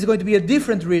this is going to be a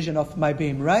different region of my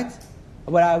beam, right?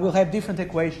 Where I will have different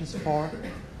equations for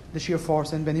the shear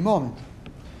force and bending moment.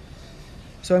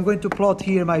 So I'm going to plot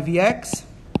here my Vx,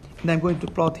 and I'm going to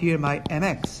plot here my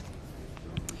Mx.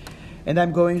 And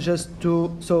I'm going just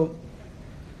to, so,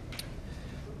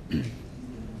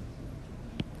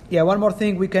 yeah, one more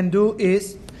thing we can do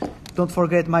is, don't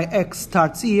forget my x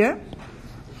starts here.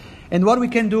 And what we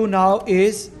can do now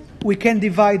is, we can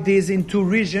divide this into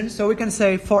regions. So we can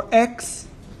say for x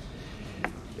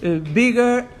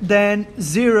bigger than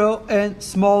 0 and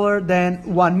smaller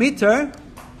than 1 meter,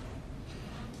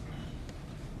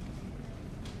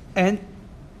 and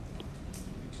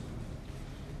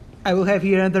I will have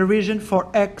here another region for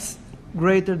x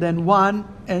greater than 1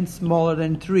 and smaller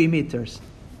than 3 meters.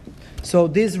 So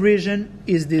this region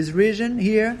is this region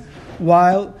here,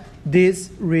 while this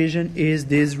region is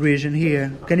this region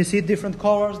here. Can you see different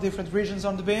colors, different regions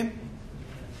on the beam?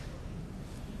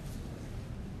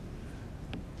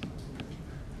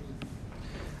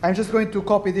 I'm just going to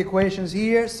copy the equations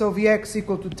here. So Vx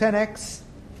equal to 10x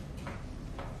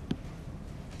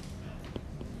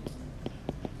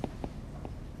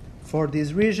for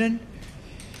this region,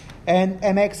 and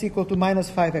mx equal to minus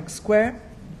 5x squared.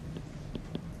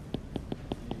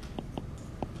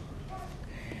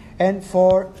 And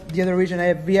for the other region, I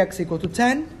have Vx equal to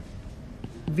 10,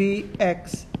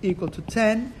 Vx equal to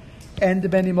 10, and the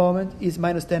bending moment is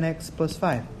minus 10x plus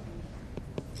 5.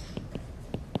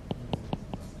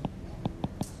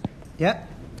 Yeah?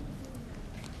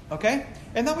 Okay?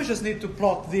 And now we just need to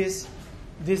plot these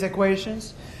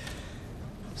equations.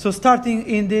 So starting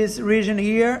in this region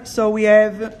here, so we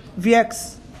have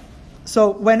Vx,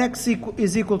 so when x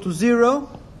is equal to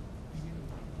 0,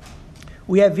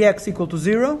 we have Vx equal to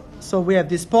 0, so we have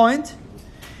this point.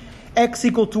 X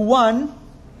equal to 1,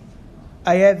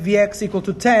 I have Vx equal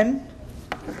to 10,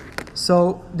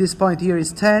 so this point here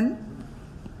is 10.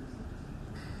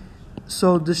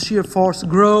 So the shear force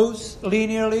grows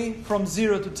linearly from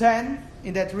 0 to 10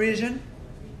 in that region.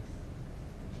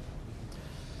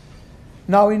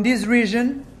 Now in this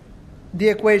region, the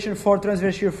equation for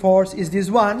transverse shear force is this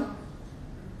one,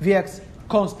 Vx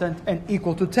constant and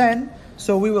equal to 10.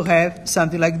 So we will have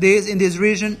something like this in this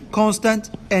region,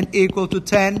 constant and equal to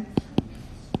 10.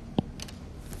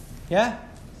 Yeah?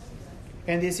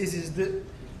 And this is the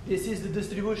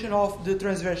distribution of the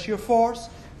transverse shear force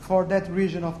for that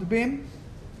region of the beam.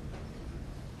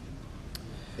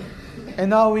 And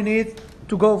now we need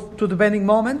to go to the bending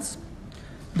moments.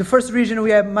 The first region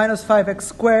we have minus 5x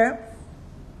squared.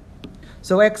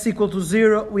 So x equal to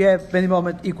 0, we have bending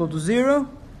moment equal to 0.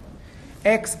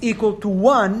 X equal to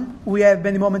 1, we have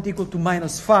bending moment equal to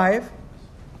minus 5.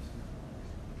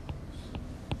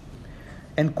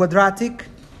 And quadratic.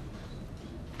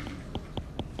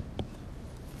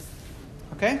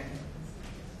 Okay?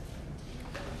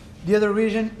 The other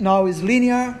region now is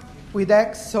linear with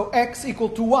x. So x equal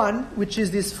to 1, which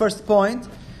is this first point.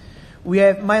 We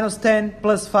have minus 10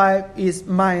 plus 5 is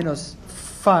minus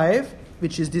 5,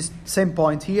 which is this same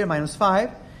point here, minus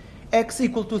 5. X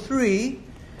equal to 3,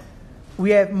 we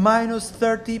have minus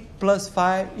 30 plus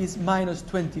 5 is minus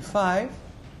 25.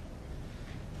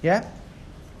 Yeah?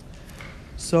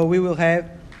 So we will have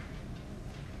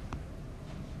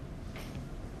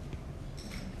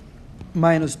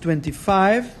minus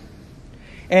 25.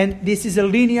 And this is a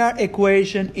linear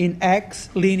equation in x,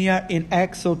 linear in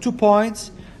x. So 2 points.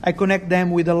 I connect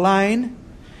them with a line,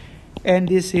 and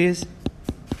this is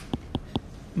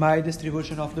my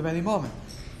distribution of the bending moment.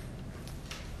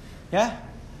 Yeah?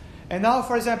 And now,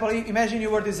 for example, imagine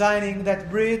you were designing that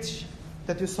bridge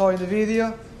that you saw in the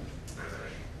video.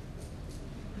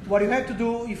 What you have to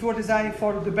do, if you are designing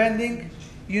for the bending,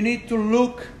 you need to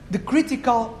look, the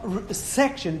critical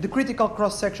section, the critical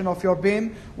cross-section of your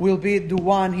beam will be the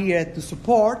one here at the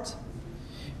support,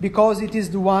 because it is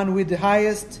the one with the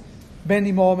highest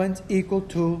bending moment equal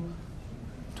to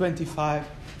 25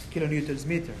 kilonewtons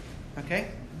meter. Okay?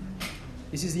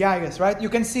 This is the highest, right? You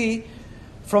can see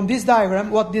from this diagram,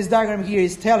 what this diagram here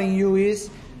is telling you is,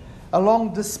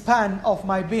 along the span of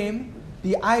my beam,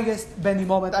 the highest bending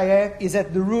moment I have is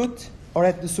at the root, or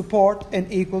at the support, and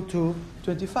equal to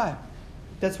 25.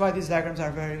 That's why these diagrams are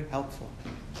very helpful.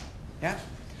 Yeah?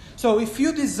 So if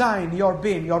you design your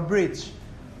beam, your bridge,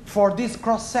 for this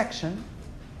cross-section,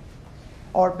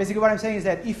 or basically what I'm saying is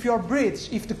that if your bridge,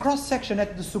 if the cross section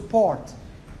at the support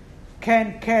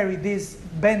can carry this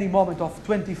bending moment of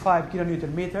 25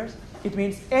 kilonewton meters, it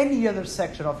means any other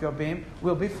section of your beam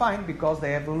will be fine because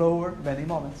they have lower bending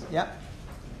moments. Yeah?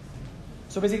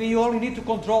 So basically you only need to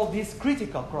control this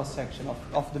critical cross section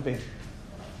of the beam.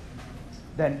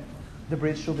 Then the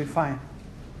bridge should be fine.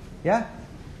 Yeah?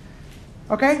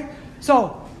 Okay?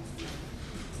 So,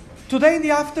 today in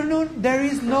the afternoon there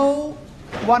is no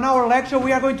 1 hour lecture.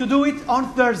 We are going to do it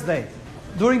on Thursday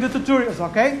during the tutorials,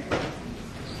 okay?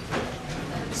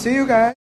 See you guys.